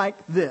him like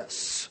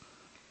this: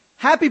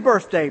 "Happy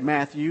birthday,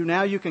 Matthew.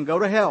 Now you can go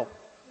to hell."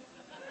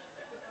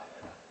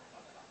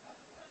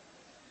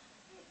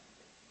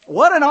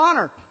 What an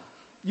honor.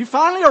 You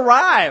finally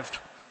arrived.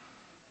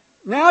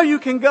 Now you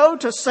can go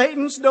to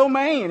Satan's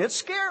domain. It's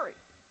scary.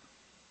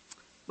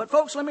 But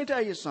folks, let me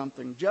tell you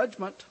something.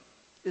 Judgment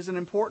is an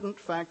important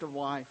fact of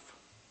life.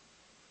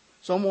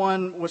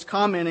 Someone was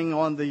commenting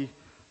on the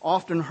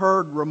often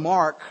heard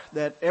remark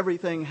that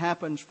everything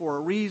happens for a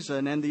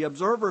reason, and the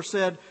observer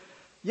said,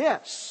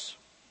 yes,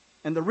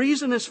 and the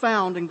reason is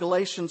found in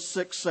Galatians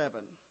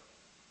 6:7.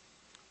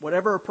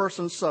 Whatever a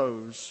person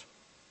sows,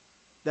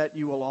 that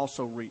you will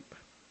also reap.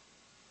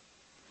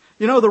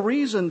 You know, the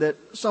reason that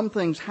some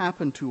things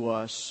happen to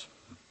us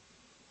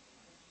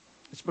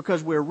is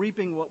because we're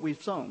reaping what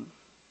we've sown.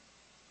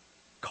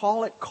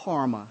 Call it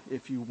karma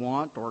if you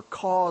want, or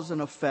cause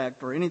and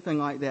effect, or anything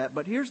like that.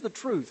 But here's the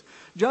truth.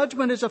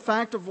 Judgment is a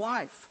fact of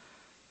life.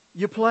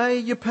 You play,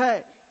 you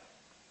pay.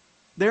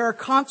 There are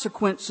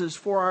consequences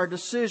for our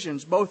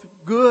decisions, both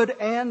good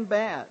and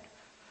bad.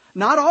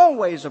 Not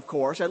always, of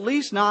course, at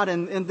least not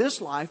in this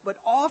life, but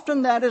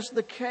often that is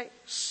the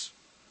case.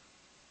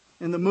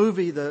 In the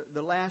movie,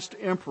 The Last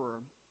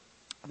Emperor,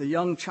 the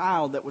young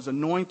child that was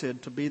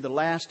anointed to be the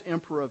last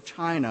emperor of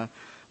China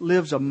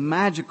lives a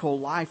magical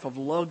life of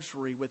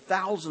luxury with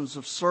thousands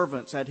of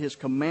servants at his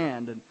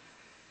command. And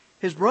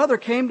his brother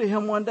came to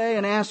him one day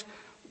and asked,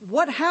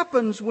 "What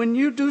happens when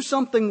you do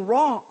something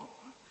wrong?"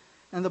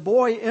 And the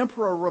boy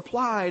emperor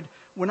replied,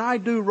 "When I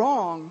do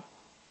wrong,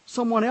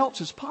 someone else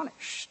is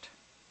punished."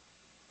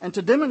 And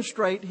to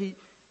demonstrate,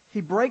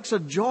 he breaks a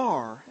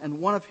jar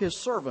and one of his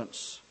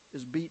servants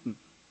is beaten.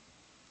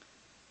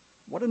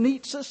 What a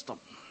neat system.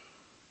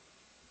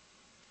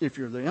 If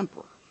you're the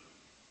emperor,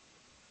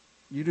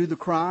 you do the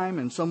crime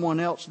and someone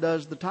else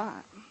does the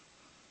time.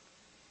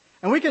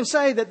 And we can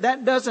say that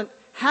that doesn't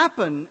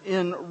happen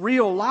in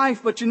real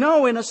life, but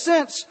in a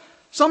sense,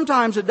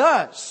 sometimes it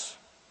does.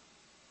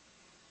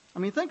 I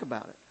mean, think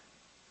about it.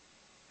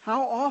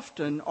 How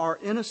often are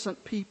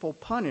innocent people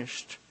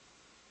punished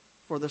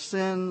for the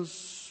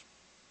sins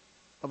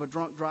of a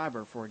drunk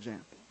driver, for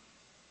example?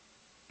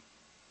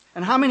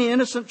 And how many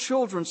innocent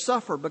children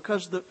suffer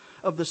because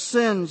of the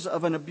sins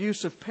of an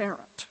abusive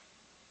parent?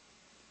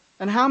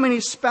 And how many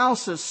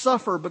spouses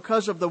suffer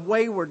because of the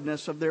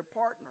waywardness of their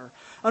partner?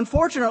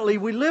 Unfortunately,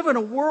 we live in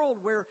a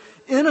world where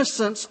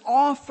innocents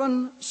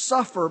often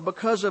suffer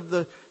because of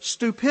the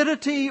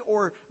stupidity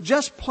or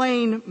just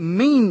plain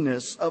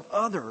meanness of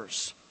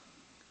others.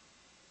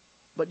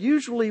 But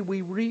usually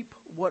we reap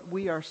what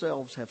we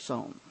ourselves have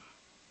sown.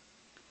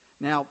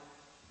 Now,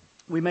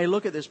 we may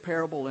look at this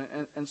parable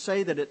and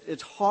say that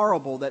it's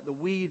horrible that the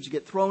weeds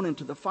get thrown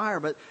into the fire,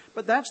 but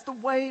that's the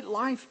way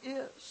life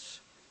is.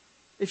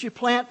 If you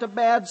plant a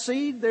bad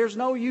seed, there's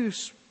no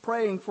use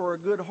praying for a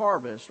good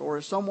harvest. Or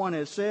as someone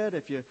has said,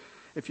 if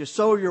you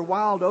sow your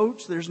wild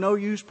oats, there's no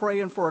use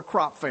praying for a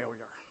crop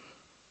failure.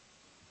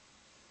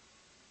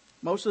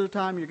 Most of the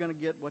time you're going to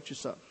get what you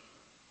sow.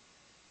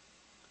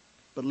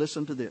 But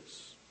listen to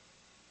this.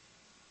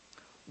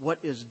 What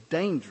is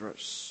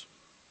dangerous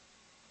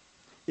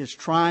is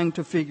trying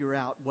to figure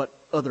out what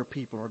other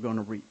people are going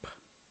to reap.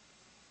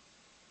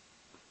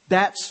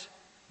 That's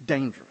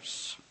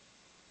dangerous.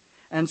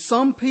 And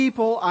some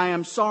people, I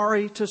am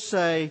sorry to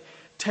say,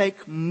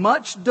 take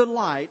much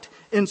delight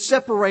in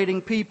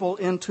separating people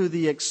into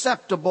the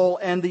acceptable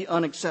and the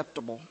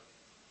unacceptable,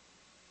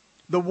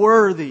 the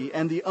worthy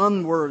and the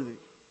unworthy,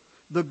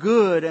 the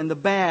good and the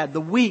bad,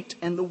 the wheat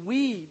and the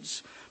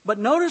weeds. But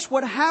notice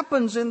what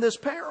happens in this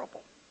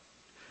parable.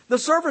 The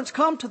servants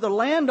come to the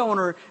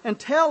landowner and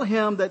tell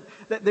him that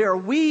there are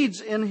weeds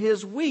in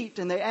his wheat,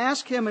 and they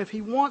ask him if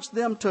he wants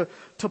them to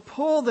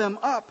pull them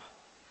up.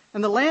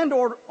 And the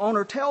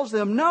landowner tells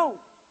them, no,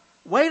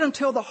 wait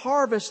until the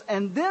harvest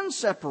and then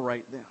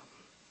separate them.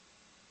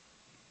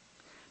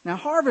 Now,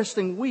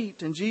 harvesting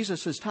wheat in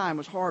Jesus' time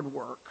was hard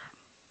work.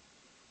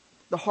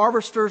 The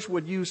harvesters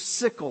would use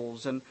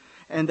sickles and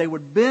they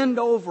would bend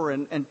over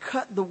and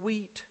cut the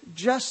wheat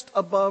just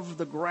above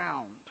the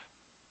ground.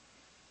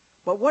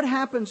 But what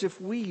happens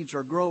if weeds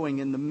are growing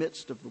in the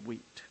midst of the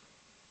wheat?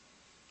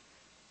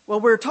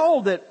 Well, we're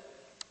told that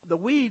the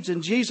weeds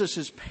in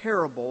Jesus'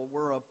 parable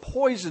were a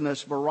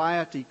poisonous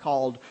variety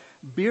called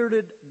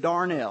bearded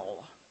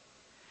darnel.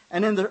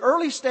 And in the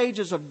early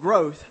stages of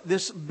growth,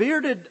 this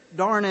bearded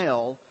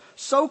darnel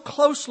so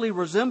closely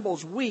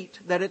resembles wheat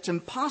that it's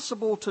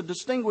impossible to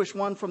distinguish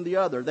one from the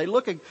other. They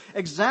look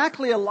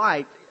exactly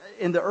alike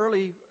in the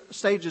early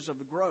stages of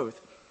the growth.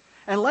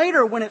 And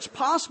later, when it's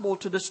possible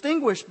to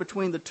distinguish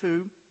between the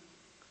two,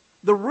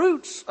 the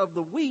roots of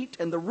the wheat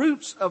and the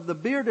roots of the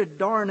bearded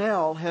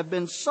darnel have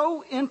been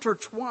so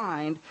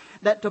intertwined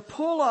that to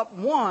pull up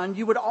one,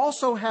 you would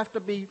also have to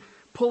be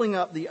pulling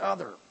up the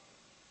other.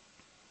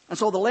 And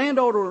so the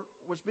landowner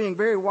was being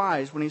very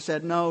wise when he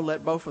said, no,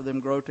 let both of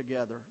them grow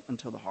together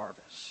until the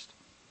harvest.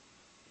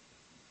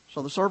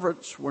 So the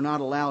servants were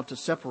not allowed to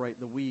separate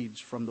the weeds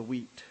from the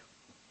wheat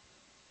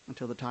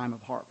until the time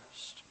of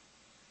harvest.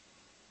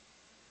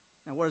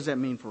 Now, what does that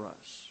mean for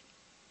us?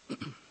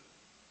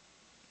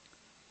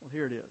 Well,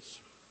 here it is.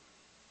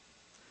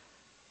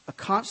 A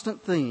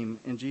constant theme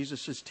in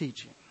Jesus'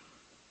 teaching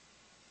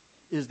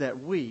is that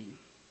we,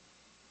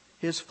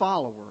 His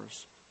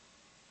followers,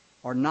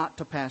 are not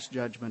to pass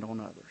judgment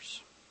on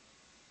others.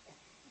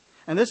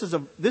 And this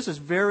is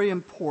very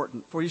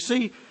important. For you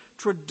see,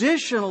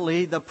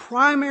 traditionally, the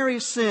primary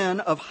sin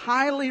of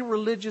highly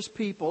religious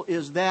people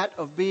is that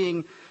of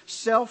being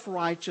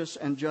self-righteous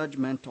and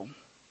judgmental.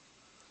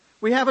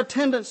 We have a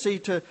tendency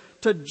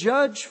to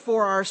judge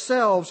for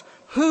ourselves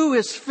who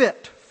is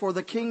fit for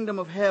the kingdom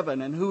of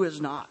heaven and who is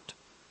not.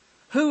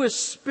 Who is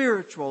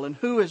spiritual and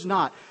who is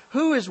not.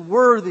 Who is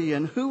worthy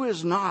and who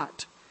is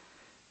not.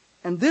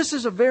 And this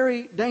is a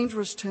very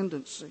dangerous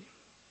tendency.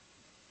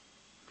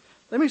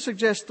 Let me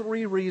suggest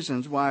 3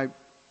 reasons why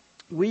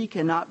we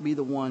cannot be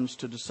the ones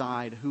to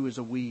decide who is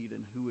a weed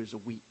and who is a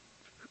wheat.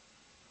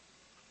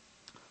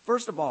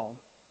 First of all,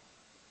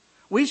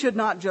 we should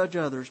not judge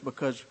others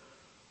because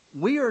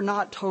we are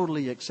not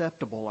totally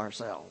acceptable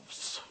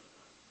ourselves.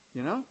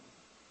 You know?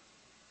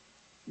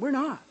 We're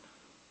not.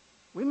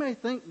 We may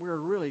think we're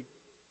really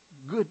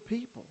good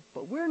people,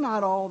 but we're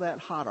not all that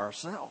hot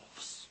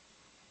ourselves.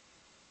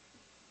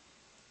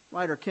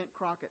 Writer Kent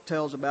Crockett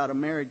tells about a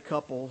married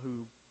couple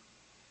who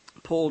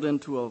pulled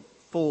into a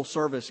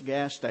full-service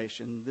gas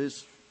station.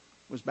 This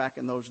was back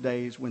in those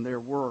days when there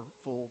were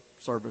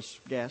full-service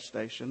gas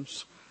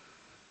stations.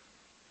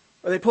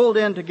 They pulled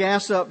in to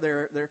gas up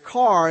their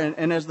car,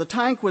 and as the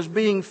tank was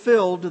being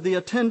filled, the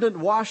attendant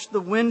washed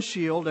the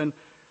windshield, and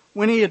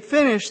when he had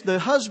finished, the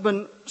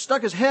husband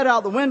stuck his head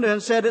out the window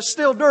and said, "It's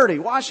still dirty.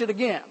 Wash it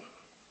again."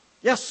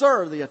 "Yes,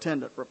 sir," the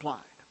attendant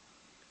replied.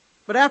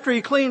 But after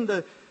he cleaned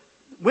the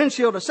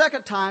windshield a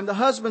second time, the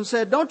husband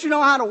said, "Don't you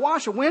know how to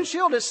wash a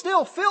windshield? It's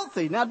still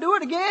filthy. Now do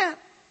it again."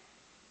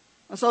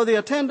 And so the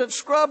attendant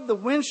scrubbed the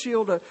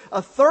windshield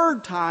a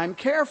third time,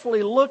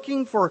 carefully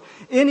looking for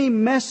any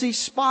messy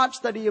spots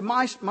that he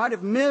might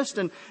have missed.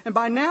 And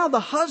by now the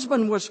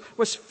husband was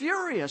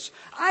furious.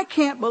 "I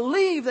can't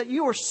believe that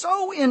you are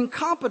so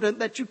incompetent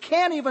that you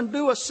can't even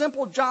do a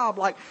simple job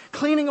like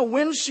cleaning a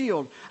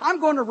windshield.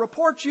 I'm going to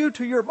report you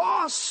to your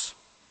boss."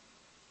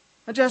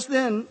 And just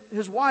then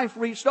his wife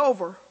reached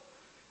over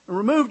and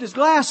removed his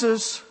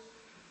glasses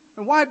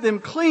and wiped them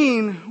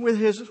clean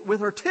with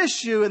her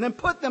tissue and then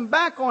put them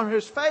back on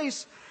his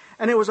face.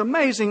 And it was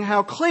amazing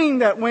how clean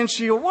that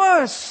windshield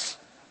was.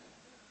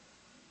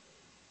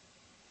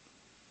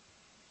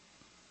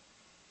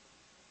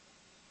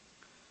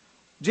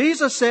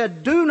 Jesus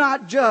said, "Do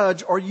not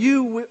judge, or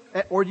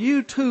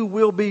you too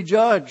will be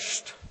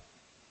judged.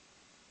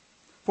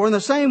 For in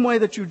the same way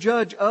that you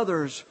judge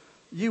others,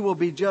 you will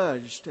be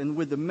judged. And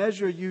with the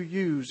measure you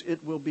use,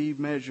 it will be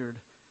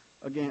measured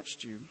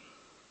against you."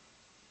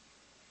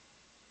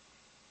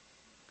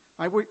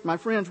 My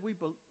friends,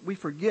 we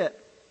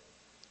forget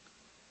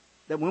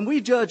that when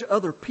we judge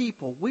other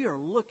people, we are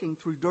looking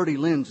through dirty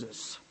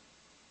lenses.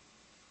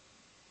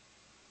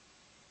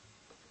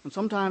 And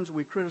sometimes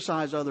we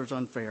criticize others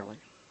unfairly.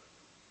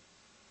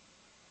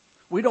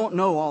 We don't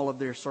know all of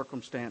their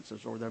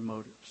circumstances or their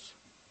motives.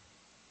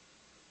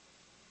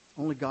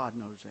 Only God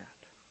knows that.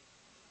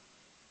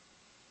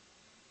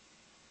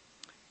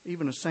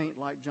 Even a saint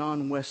like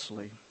John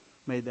Wesley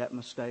made that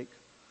mistake.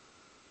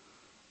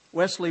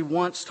 Wesley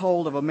once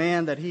told of a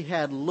man that he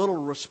had little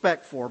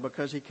respect for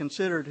because he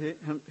considered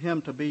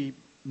him to be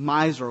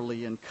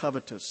miserly and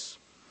covetous.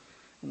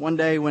 One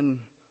day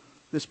when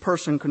this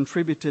person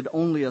contributed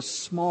only a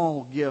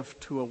small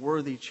gift to a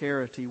worthy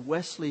charity,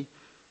 Wesley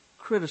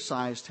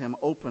criticized him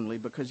openly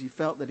because he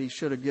felt that he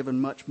should have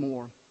given much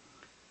more.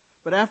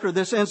 But after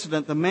this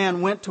incident, the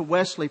man went to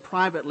Wesley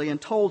privately and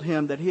told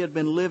him that he had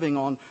been living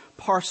on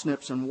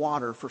parsnips and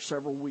water for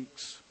several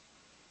weeks.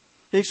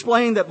 He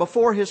explained that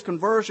before his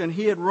conversion,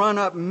 he had run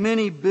up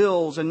many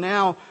bills, and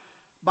now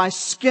by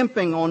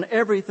skimping on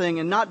everything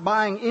and not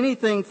buying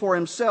anything for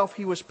himself,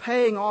 he was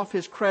paying off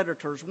his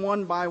creditors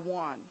one by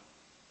one.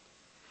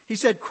 He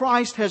said,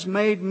 "Christ has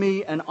made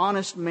me an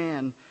honest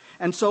man,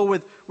 and so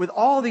with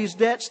all these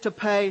debts to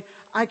pay,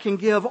 I can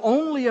give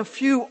only a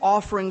few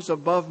offerings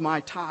above my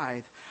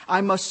tithe.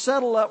 I must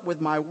settle up with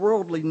my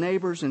worldly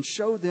neighbors and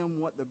show them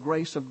what the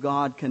grace of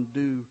God can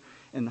do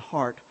in the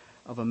heart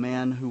of a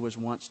man who was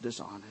once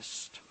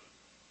dishonest."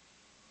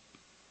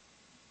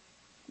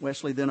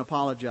 Wesley then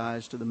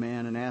apologized to the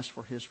man and asked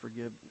for his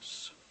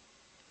forgiveness.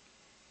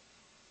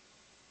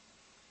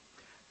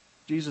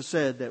 Jesus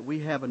said that we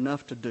have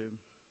enough to do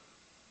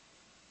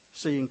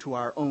seeing to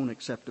our own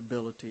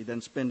acceptability than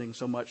spending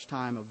so much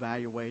time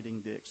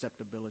evaluating the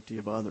acceptability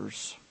of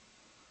others.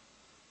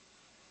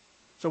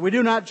 So we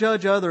do not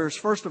judge others,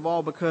 first of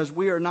all, because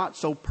we are not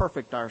so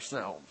perfect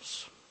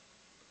ourselves.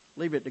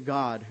 Leave it to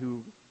God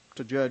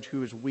to judge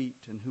who is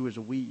wheat and who is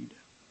a weed.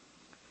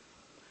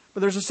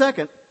 But there's a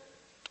second,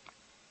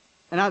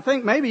 and I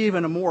think maybe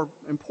even a more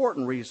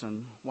important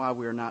reason why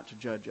we are not to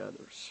judge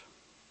others.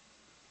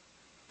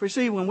 For you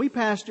see, when we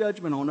pass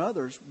judgment on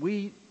others,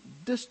 we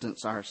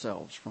distance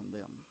ourselves from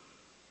them.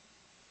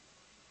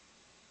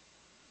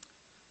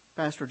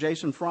 Pastor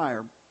Jason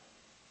Fryer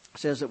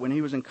says that when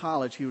he was in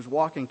college, he was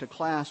walking to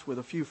class with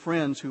a few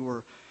friends who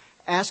were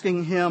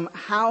asking him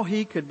how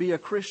he could be a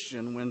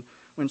Christian when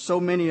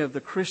so many of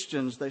the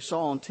Christians they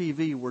saw on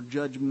TV were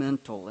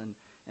judgmental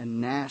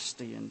and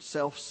nasty and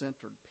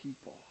self-centered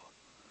people.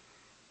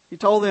 He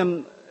told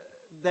them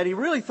that he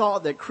really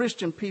thought that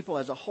Christian people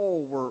as a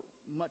whole were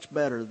much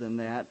better than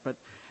that. But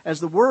as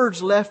the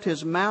words left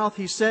his mouth,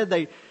 he said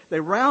they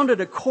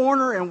rounded a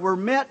corner and were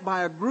met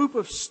by a group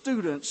of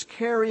students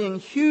carrying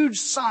huge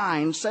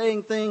signs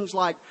saying things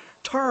like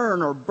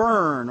 "turn" or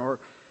 "burn"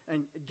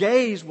 and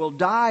 "gays will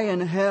die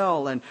in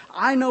hell" and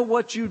 "I know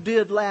what you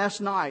did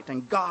last night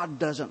and God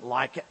doesn't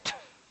like it."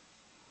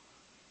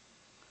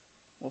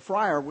 Well,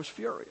 Fryer was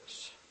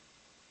furious.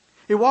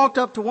 He walked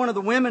up to one of the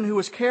women who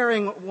was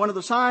carrying one of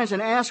the signs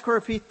and asked her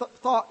if she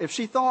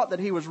thought that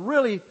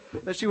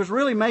she was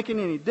really making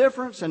any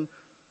difference. And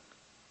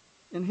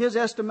in his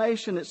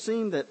estimation, it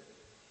seemed that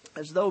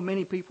as though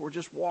many people were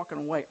just walking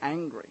away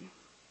angry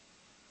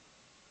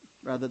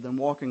rather than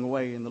walking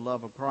away in the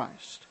love of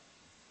Christ.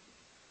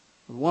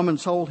 The woman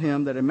told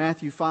him that in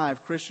Matthew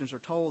 5, Christians are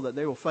told that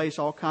they will face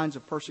all kinds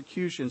of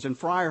persecutions. And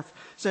Fryer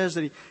says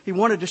that he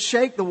wanted to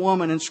shake the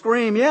woman and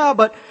scream, "Yeah,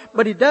 but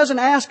he doesn't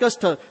ask us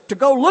to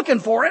go looking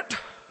for it."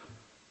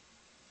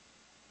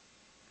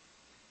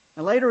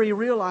 And later he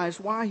realized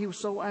why he was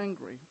so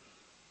angry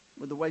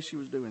with the way she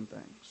was doing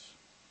things.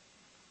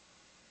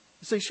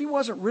 You see, she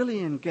wasn't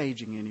really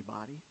engaging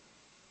anybody.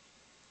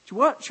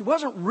 She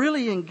wasn't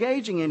really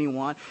engaging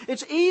anyone.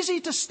 It's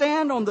easy to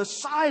stand on the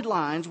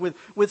sidelines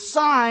with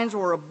signs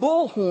or a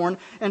bullhorn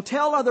and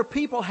tell other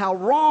people how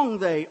wrong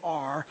they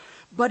are.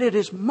 But it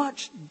is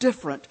much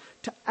different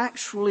to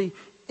actually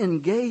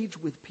engage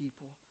with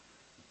people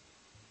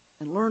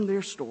and learn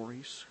their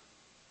stories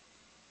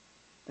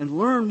and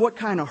learn what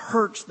kind of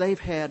hurts they've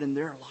had in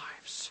their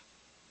lives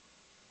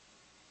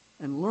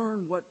and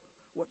learn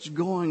what's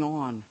going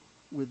on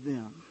with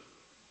them.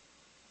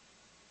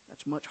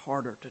 That's much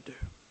harder to do.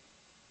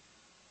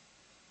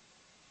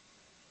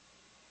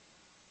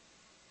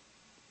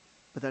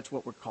 But that's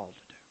what we're called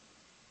to do.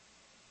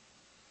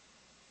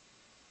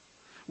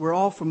 We're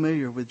all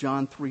familiar with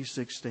John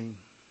 3:16.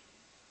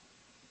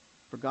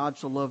 For God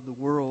so loved the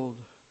world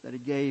that He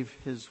gave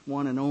His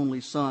one and only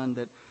Son,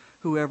 that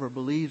whoever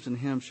believes in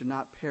Him should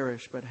not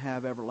perish but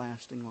have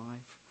everlasting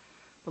life.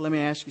 But let me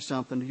ask you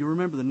something. Do you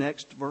remember the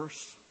next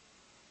verse?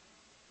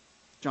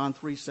 John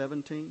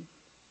 3:17.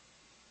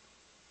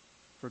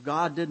 For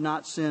God did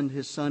not send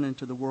His Son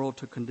into the world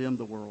to condemn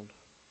the world,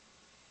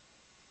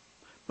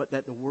 but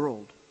that the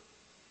world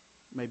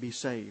may be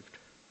saved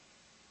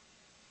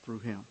through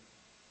Him.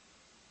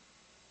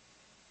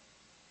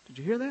 Did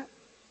you hear that?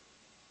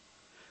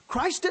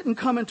 Christ didn't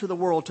come into the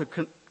world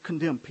to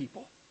condemn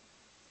people,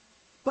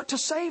 but to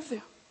save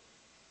them.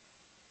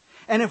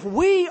 And if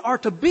we are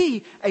to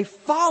be a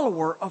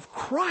follower of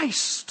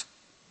Christ,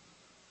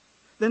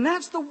 then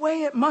that's the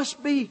way it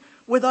must be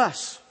with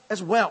us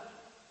as well.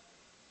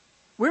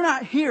 We're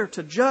not here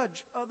to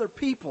judge other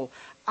people.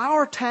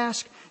 Our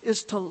task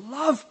is to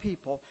love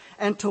people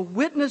and to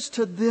witness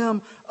to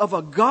them of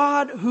a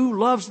God who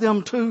loves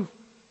them too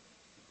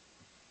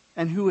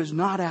and who is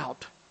not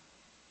out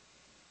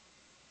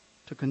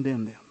to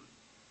condemn them.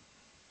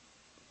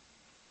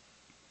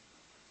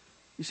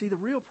 You see, the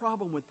real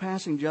problem with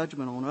passing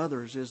judgment on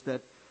others is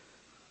that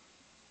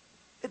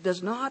it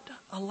does not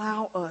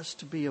allow us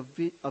to be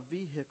a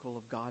vehicle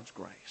of God's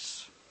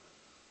grace.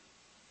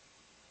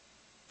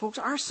 Folks,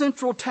 our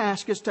central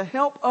task is to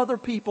help other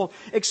people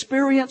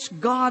experience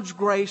God's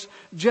grace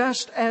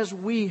just as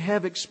we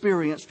have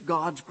experienced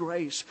God's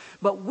grace.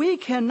 But we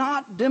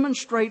cannot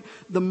demonstrate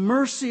the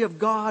mercy of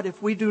God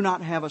if we do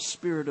not have a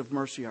spirit of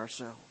mercy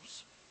ourselves.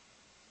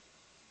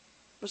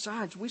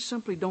 Besides, we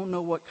simply don't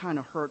know what kind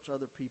of hurts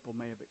other people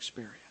may have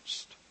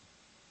experienced.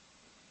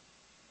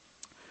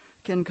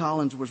 Ken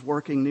Collins was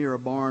working near a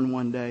barn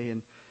one day,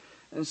 and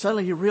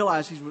suddenly he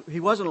realized he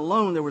wasn't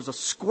alone. There was a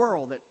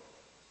squirrel that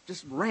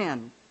just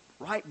ran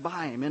right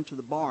by him into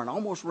the barn,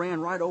 almost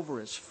ran right over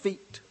his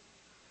feet.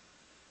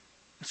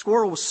 The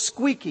squirrel was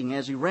squeaking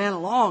as he ran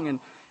along, and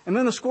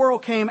then the squirrel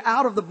came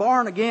out of the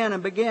barn again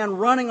and began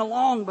running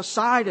along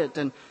beside it.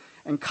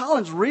 And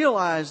Collins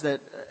realized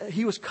that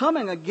he was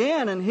coming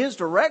again in his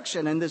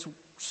direction, and this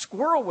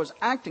squirrel was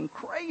acting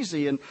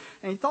crazy, and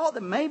he thought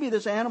that maybe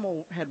this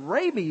animal had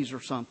rabies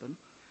or something.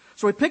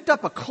 So he picked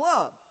up a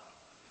club.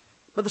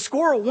 But the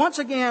squirrel once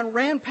again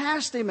ran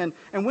past him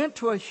and went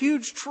to a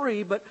huge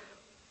tree, but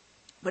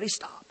he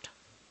stopped.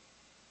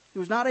 He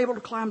was not able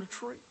to climb the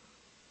tree.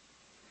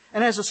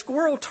 And as the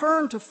squirrel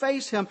turned to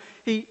face him,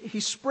 he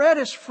spread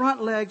his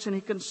front legs and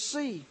he could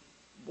see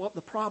what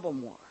the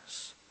problem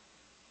was.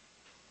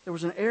 There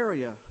was an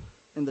area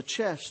in the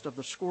chest of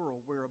the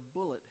squirrel where a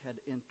bullet had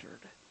entered.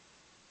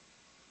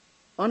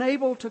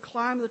 Unable to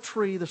climb the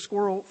tree, the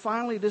squirrel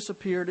finally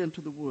disappeared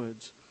into the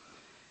woods.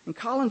 And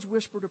Collins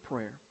whispered a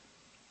prayer.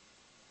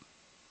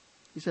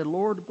 He said,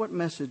 Lord, what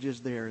message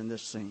is there in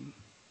this scene?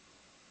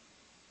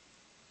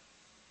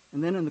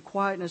 And then in the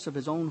quietness of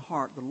his own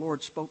heart, the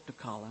Lord spoke to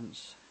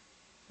Collins.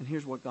 And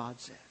here's what God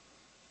said.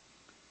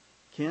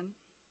 Ken,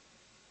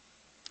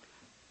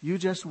 you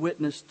just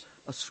witnessed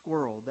a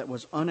squirrel that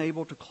was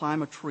unable to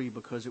climb a tree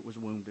because it was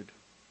wounded.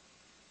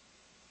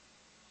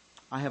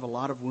 I have a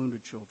lot of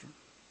wounded children,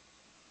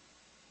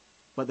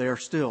 but they are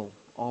still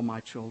all my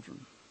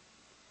children.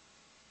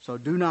 So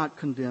do not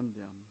condemn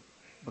them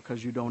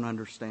because you don't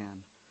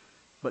understand,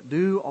 but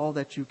do all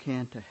that you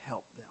can to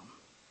help them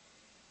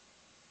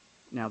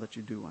now that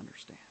you do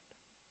understand.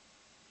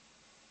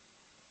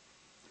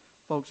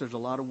 Folks, there's a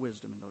lot of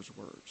wisdom in those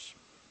words.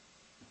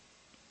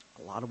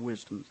 A lot of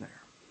wisdom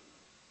there.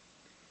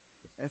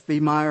 F.B.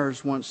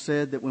 Myers once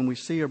said that when we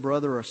see a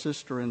brother or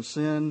sister in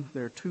sin,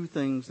 there are two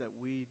things that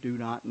we do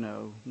not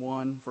know.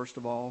 One, first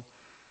of all,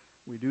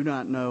 we do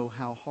not know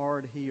how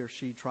hard he or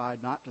she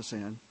tried not to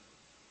sin.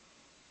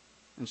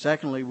 And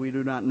secondly, we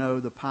do not know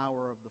the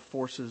power of the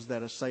forces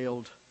that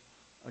assailed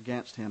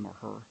against him or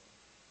her.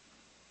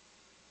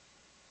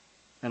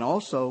 And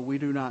also, we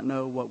do not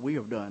know what we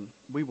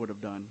would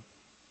have done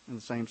in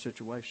the same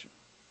situation.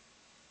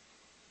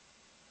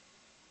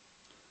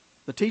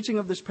 The teaching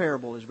of this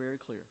parable is very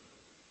clear.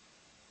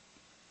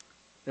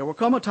 There will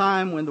come a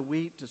time when the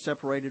wheat is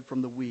separated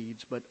from the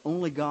weeds, but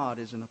only God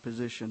is in a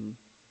position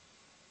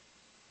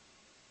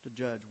to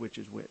judge which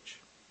is which.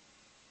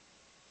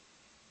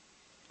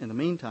 In the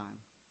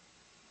meantime,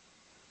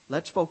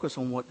 let's focus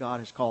on what God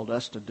has called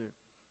us to do.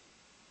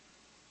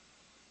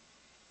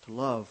 To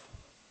love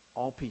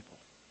all people.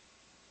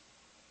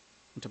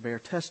 And to bear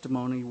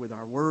testimony with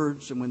our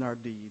words and with our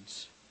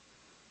deeds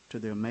to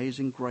the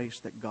amazing grace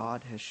that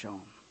God has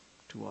shown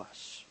to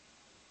us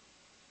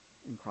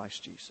in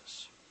Christ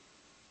Jesus.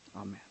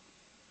 Amen.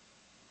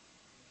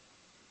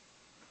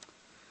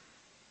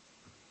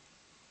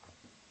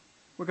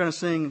 We're going to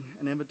sing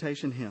an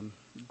invitation hymn,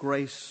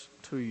 Grace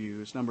to You.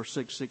 It's number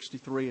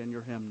 663 in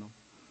your hymnal.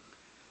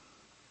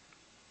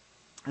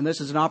 And this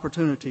is an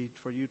opportunity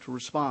for you to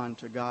respond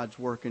to God's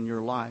work in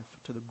your life,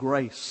 to the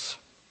grace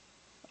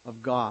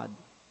of God,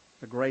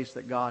 the grace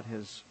that God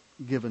has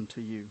given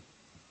to you.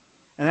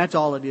 And that's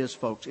all it is,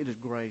 folks. It is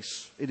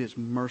grace. It is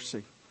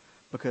mercy.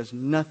 Because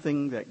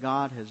nothing that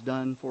God has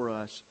done for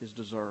us is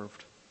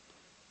deserved.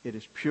 It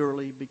is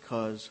purely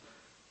because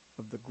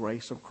of the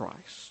grace of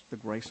Christ, the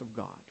grace of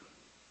God.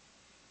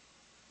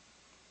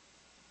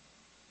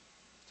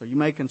 So you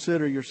may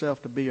consider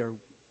yourself to be a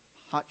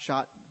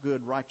hotshot,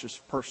 good, righteous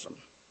person.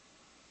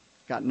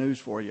 Got news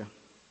for you.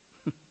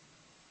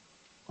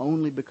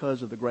 Only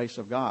because of the grace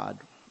of God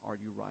are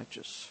you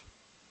righteous.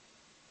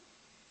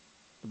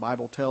 The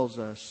Bible tells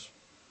us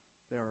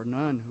there are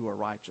none who are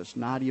righteous,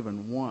 not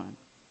even one.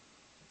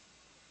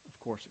 Of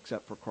course,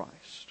 except for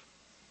Christ.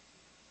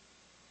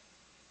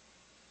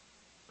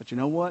 But you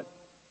know what?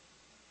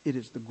 It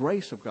is the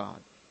grace of God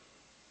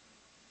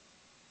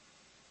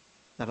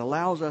that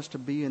allows us to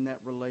be in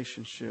that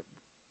relationship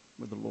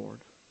with the Lord.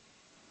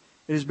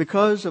 It is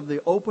because of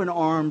the open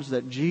arms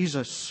that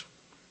Jesus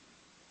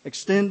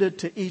extended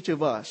to each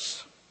of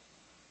us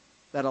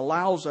that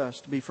allows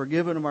us to be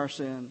forgiven of our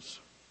sins,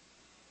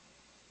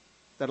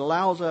 that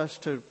allows us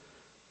to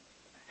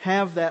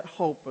have that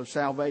hope of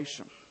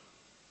salvation.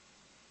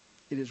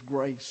 It is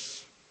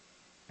grace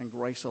and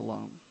grace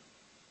alone.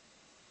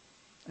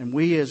 And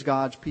we as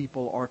God's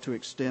people are to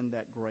extend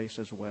that grace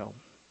as well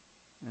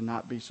and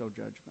not be so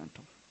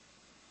judgmental.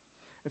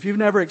 If you've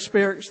never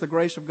experienced the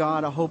grace of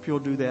God, I hope you'll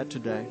do that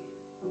today.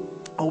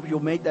 I hope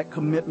you'll make that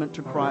commitment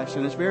to Christ.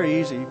 And it's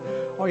very easy.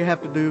 All you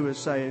have to do is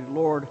say,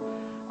 Lord,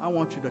 I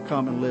want you to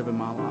come and live in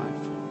my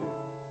life.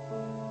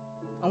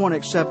 I want to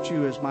accept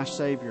you as my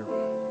Savior,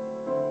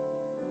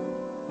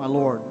 my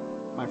Lord,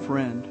 my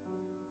friend.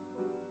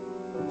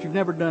 If you've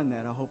never done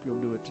that, I hope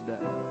you'll do it today.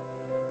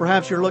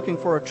 Perhaps you're looking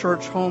for a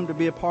church home to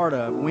be a part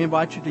of. We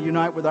invite you to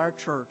unite with our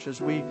church as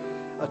we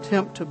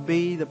attempt to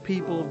be the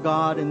people of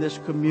God in this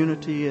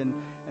community and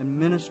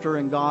minister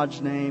in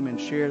God's name and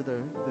share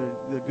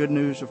the good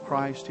news of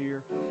Christ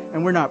here.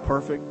 And we're not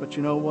perfect, but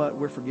you know what?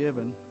 We're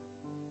forgiven.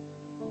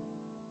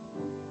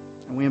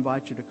 And we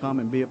invite you to come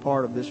and be a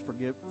part of this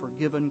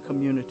forgiven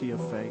community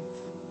of faith.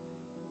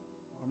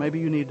 Or maybe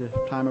you need a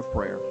time of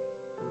prayer.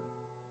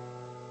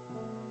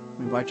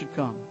 We invite you to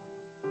come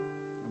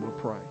and we'll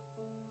pray.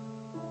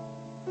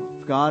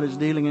 If God is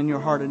dealing in your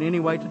heart in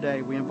any way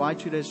today, we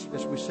invite you to,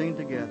 as we sing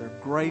together,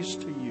 grace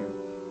to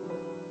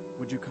you.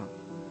 Would you come?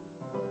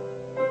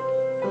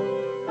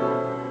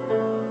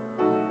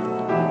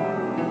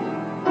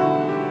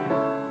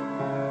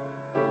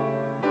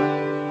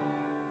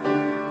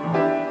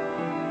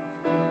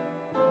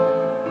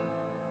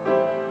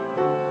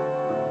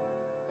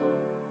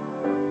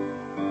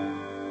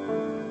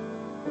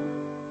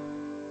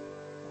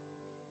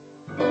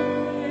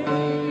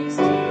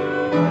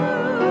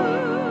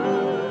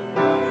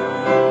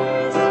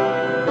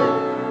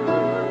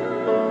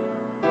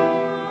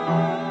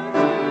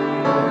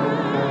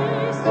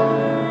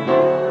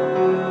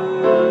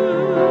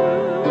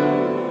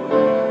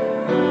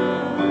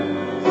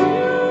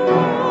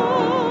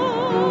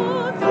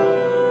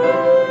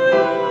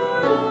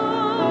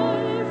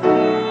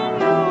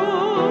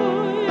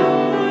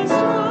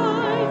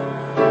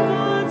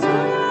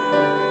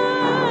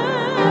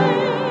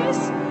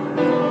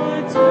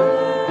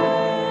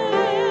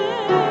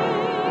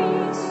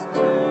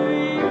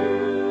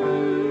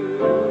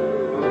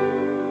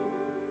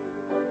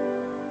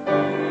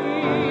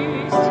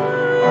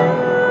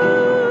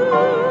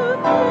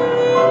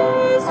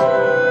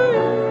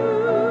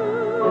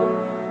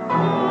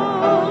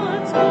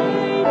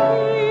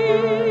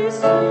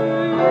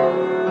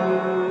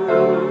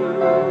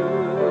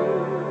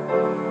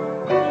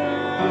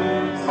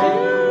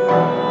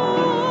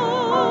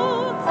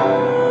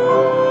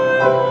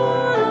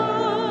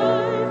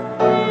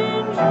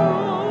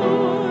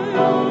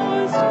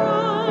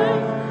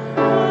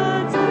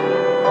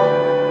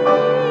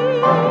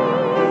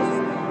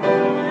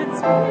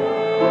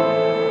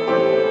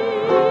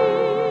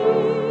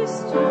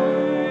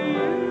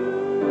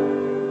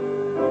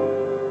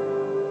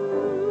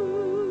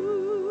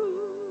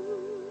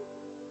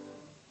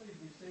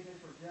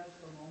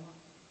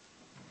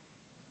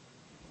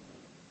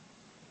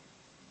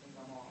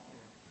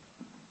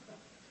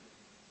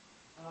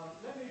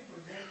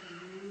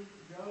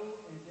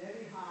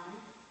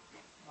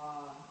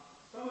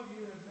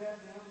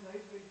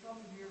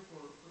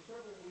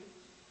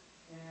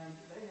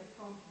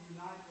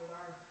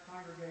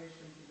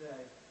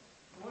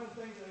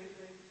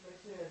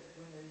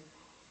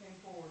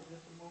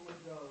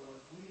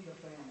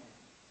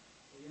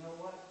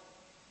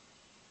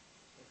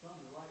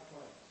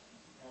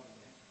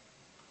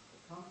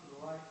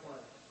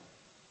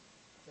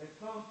 They've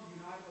come to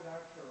unite with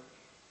our church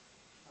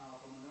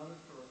from another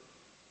church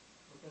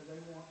because they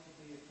want to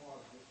be a part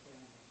of this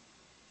family.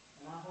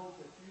 And I hope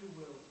that you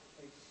will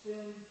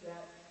extend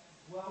that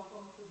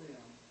welcome to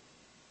them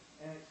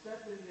and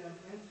accepting them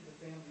into the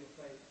family of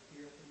faith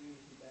here at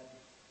Community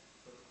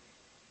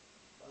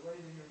by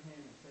raising your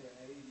hand and saying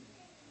amen.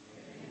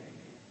 Amen.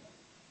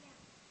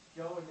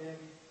 Joe and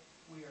Debbie,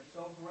 we are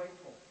so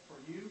grateful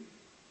for you,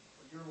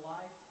 for your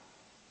life,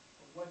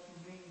 for what you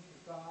mean to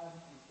God,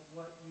 and for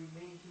what you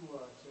mean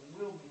to us and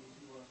will mean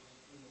to us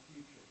in the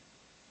future.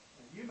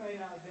 And you may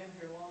not have been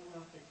here long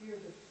enough to hear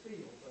this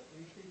spiel, but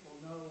these people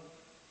know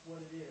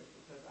what it is,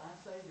 because I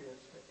say this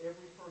to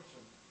every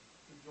person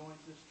who joins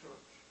this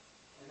church,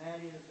 and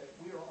that is that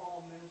we are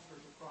all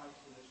ministers of Christ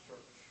in this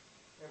church,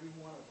 every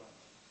one of us,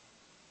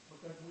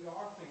 because we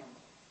are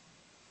family,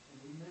 and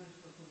we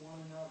minister to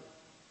one another,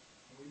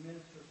 and we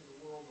minister to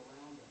the world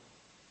around us.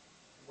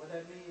 And what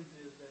that means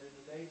is that in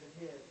the days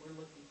ahead, we're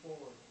looking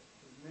forward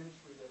to the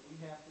ministry that we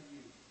have for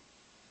you.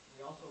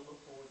 We also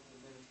look forward to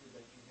the ministry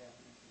that you have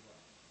into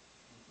us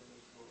and for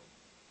this world.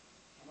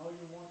 I know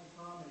you want to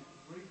come and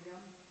greet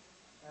them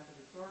after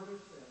the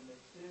service and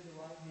extend the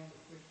right hand of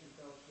Christian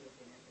Fellowship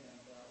and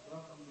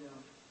welcome them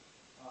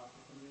to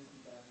Community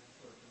Baptist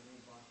Church, and we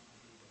invite you to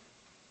do that.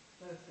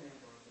 Let us stand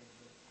for our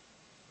benediction.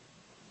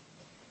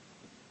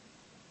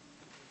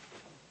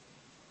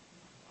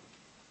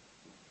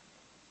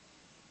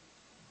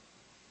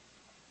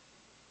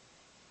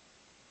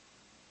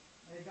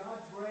 May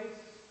God's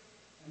grace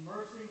and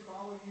mercy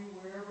follow you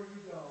wherever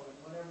you go and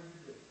whatever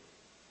you do.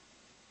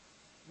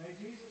 May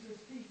Jesus'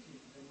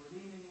 teachings and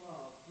redeeming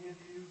love give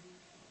you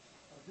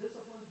a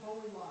disciplined,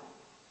 holy life.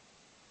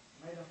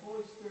 May the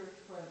Holy Spirit's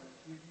presence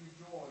give you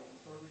joy in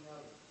serving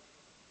others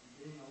and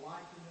being a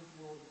light in this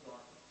world of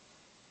darkness.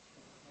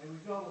 May we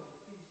go with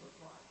the peace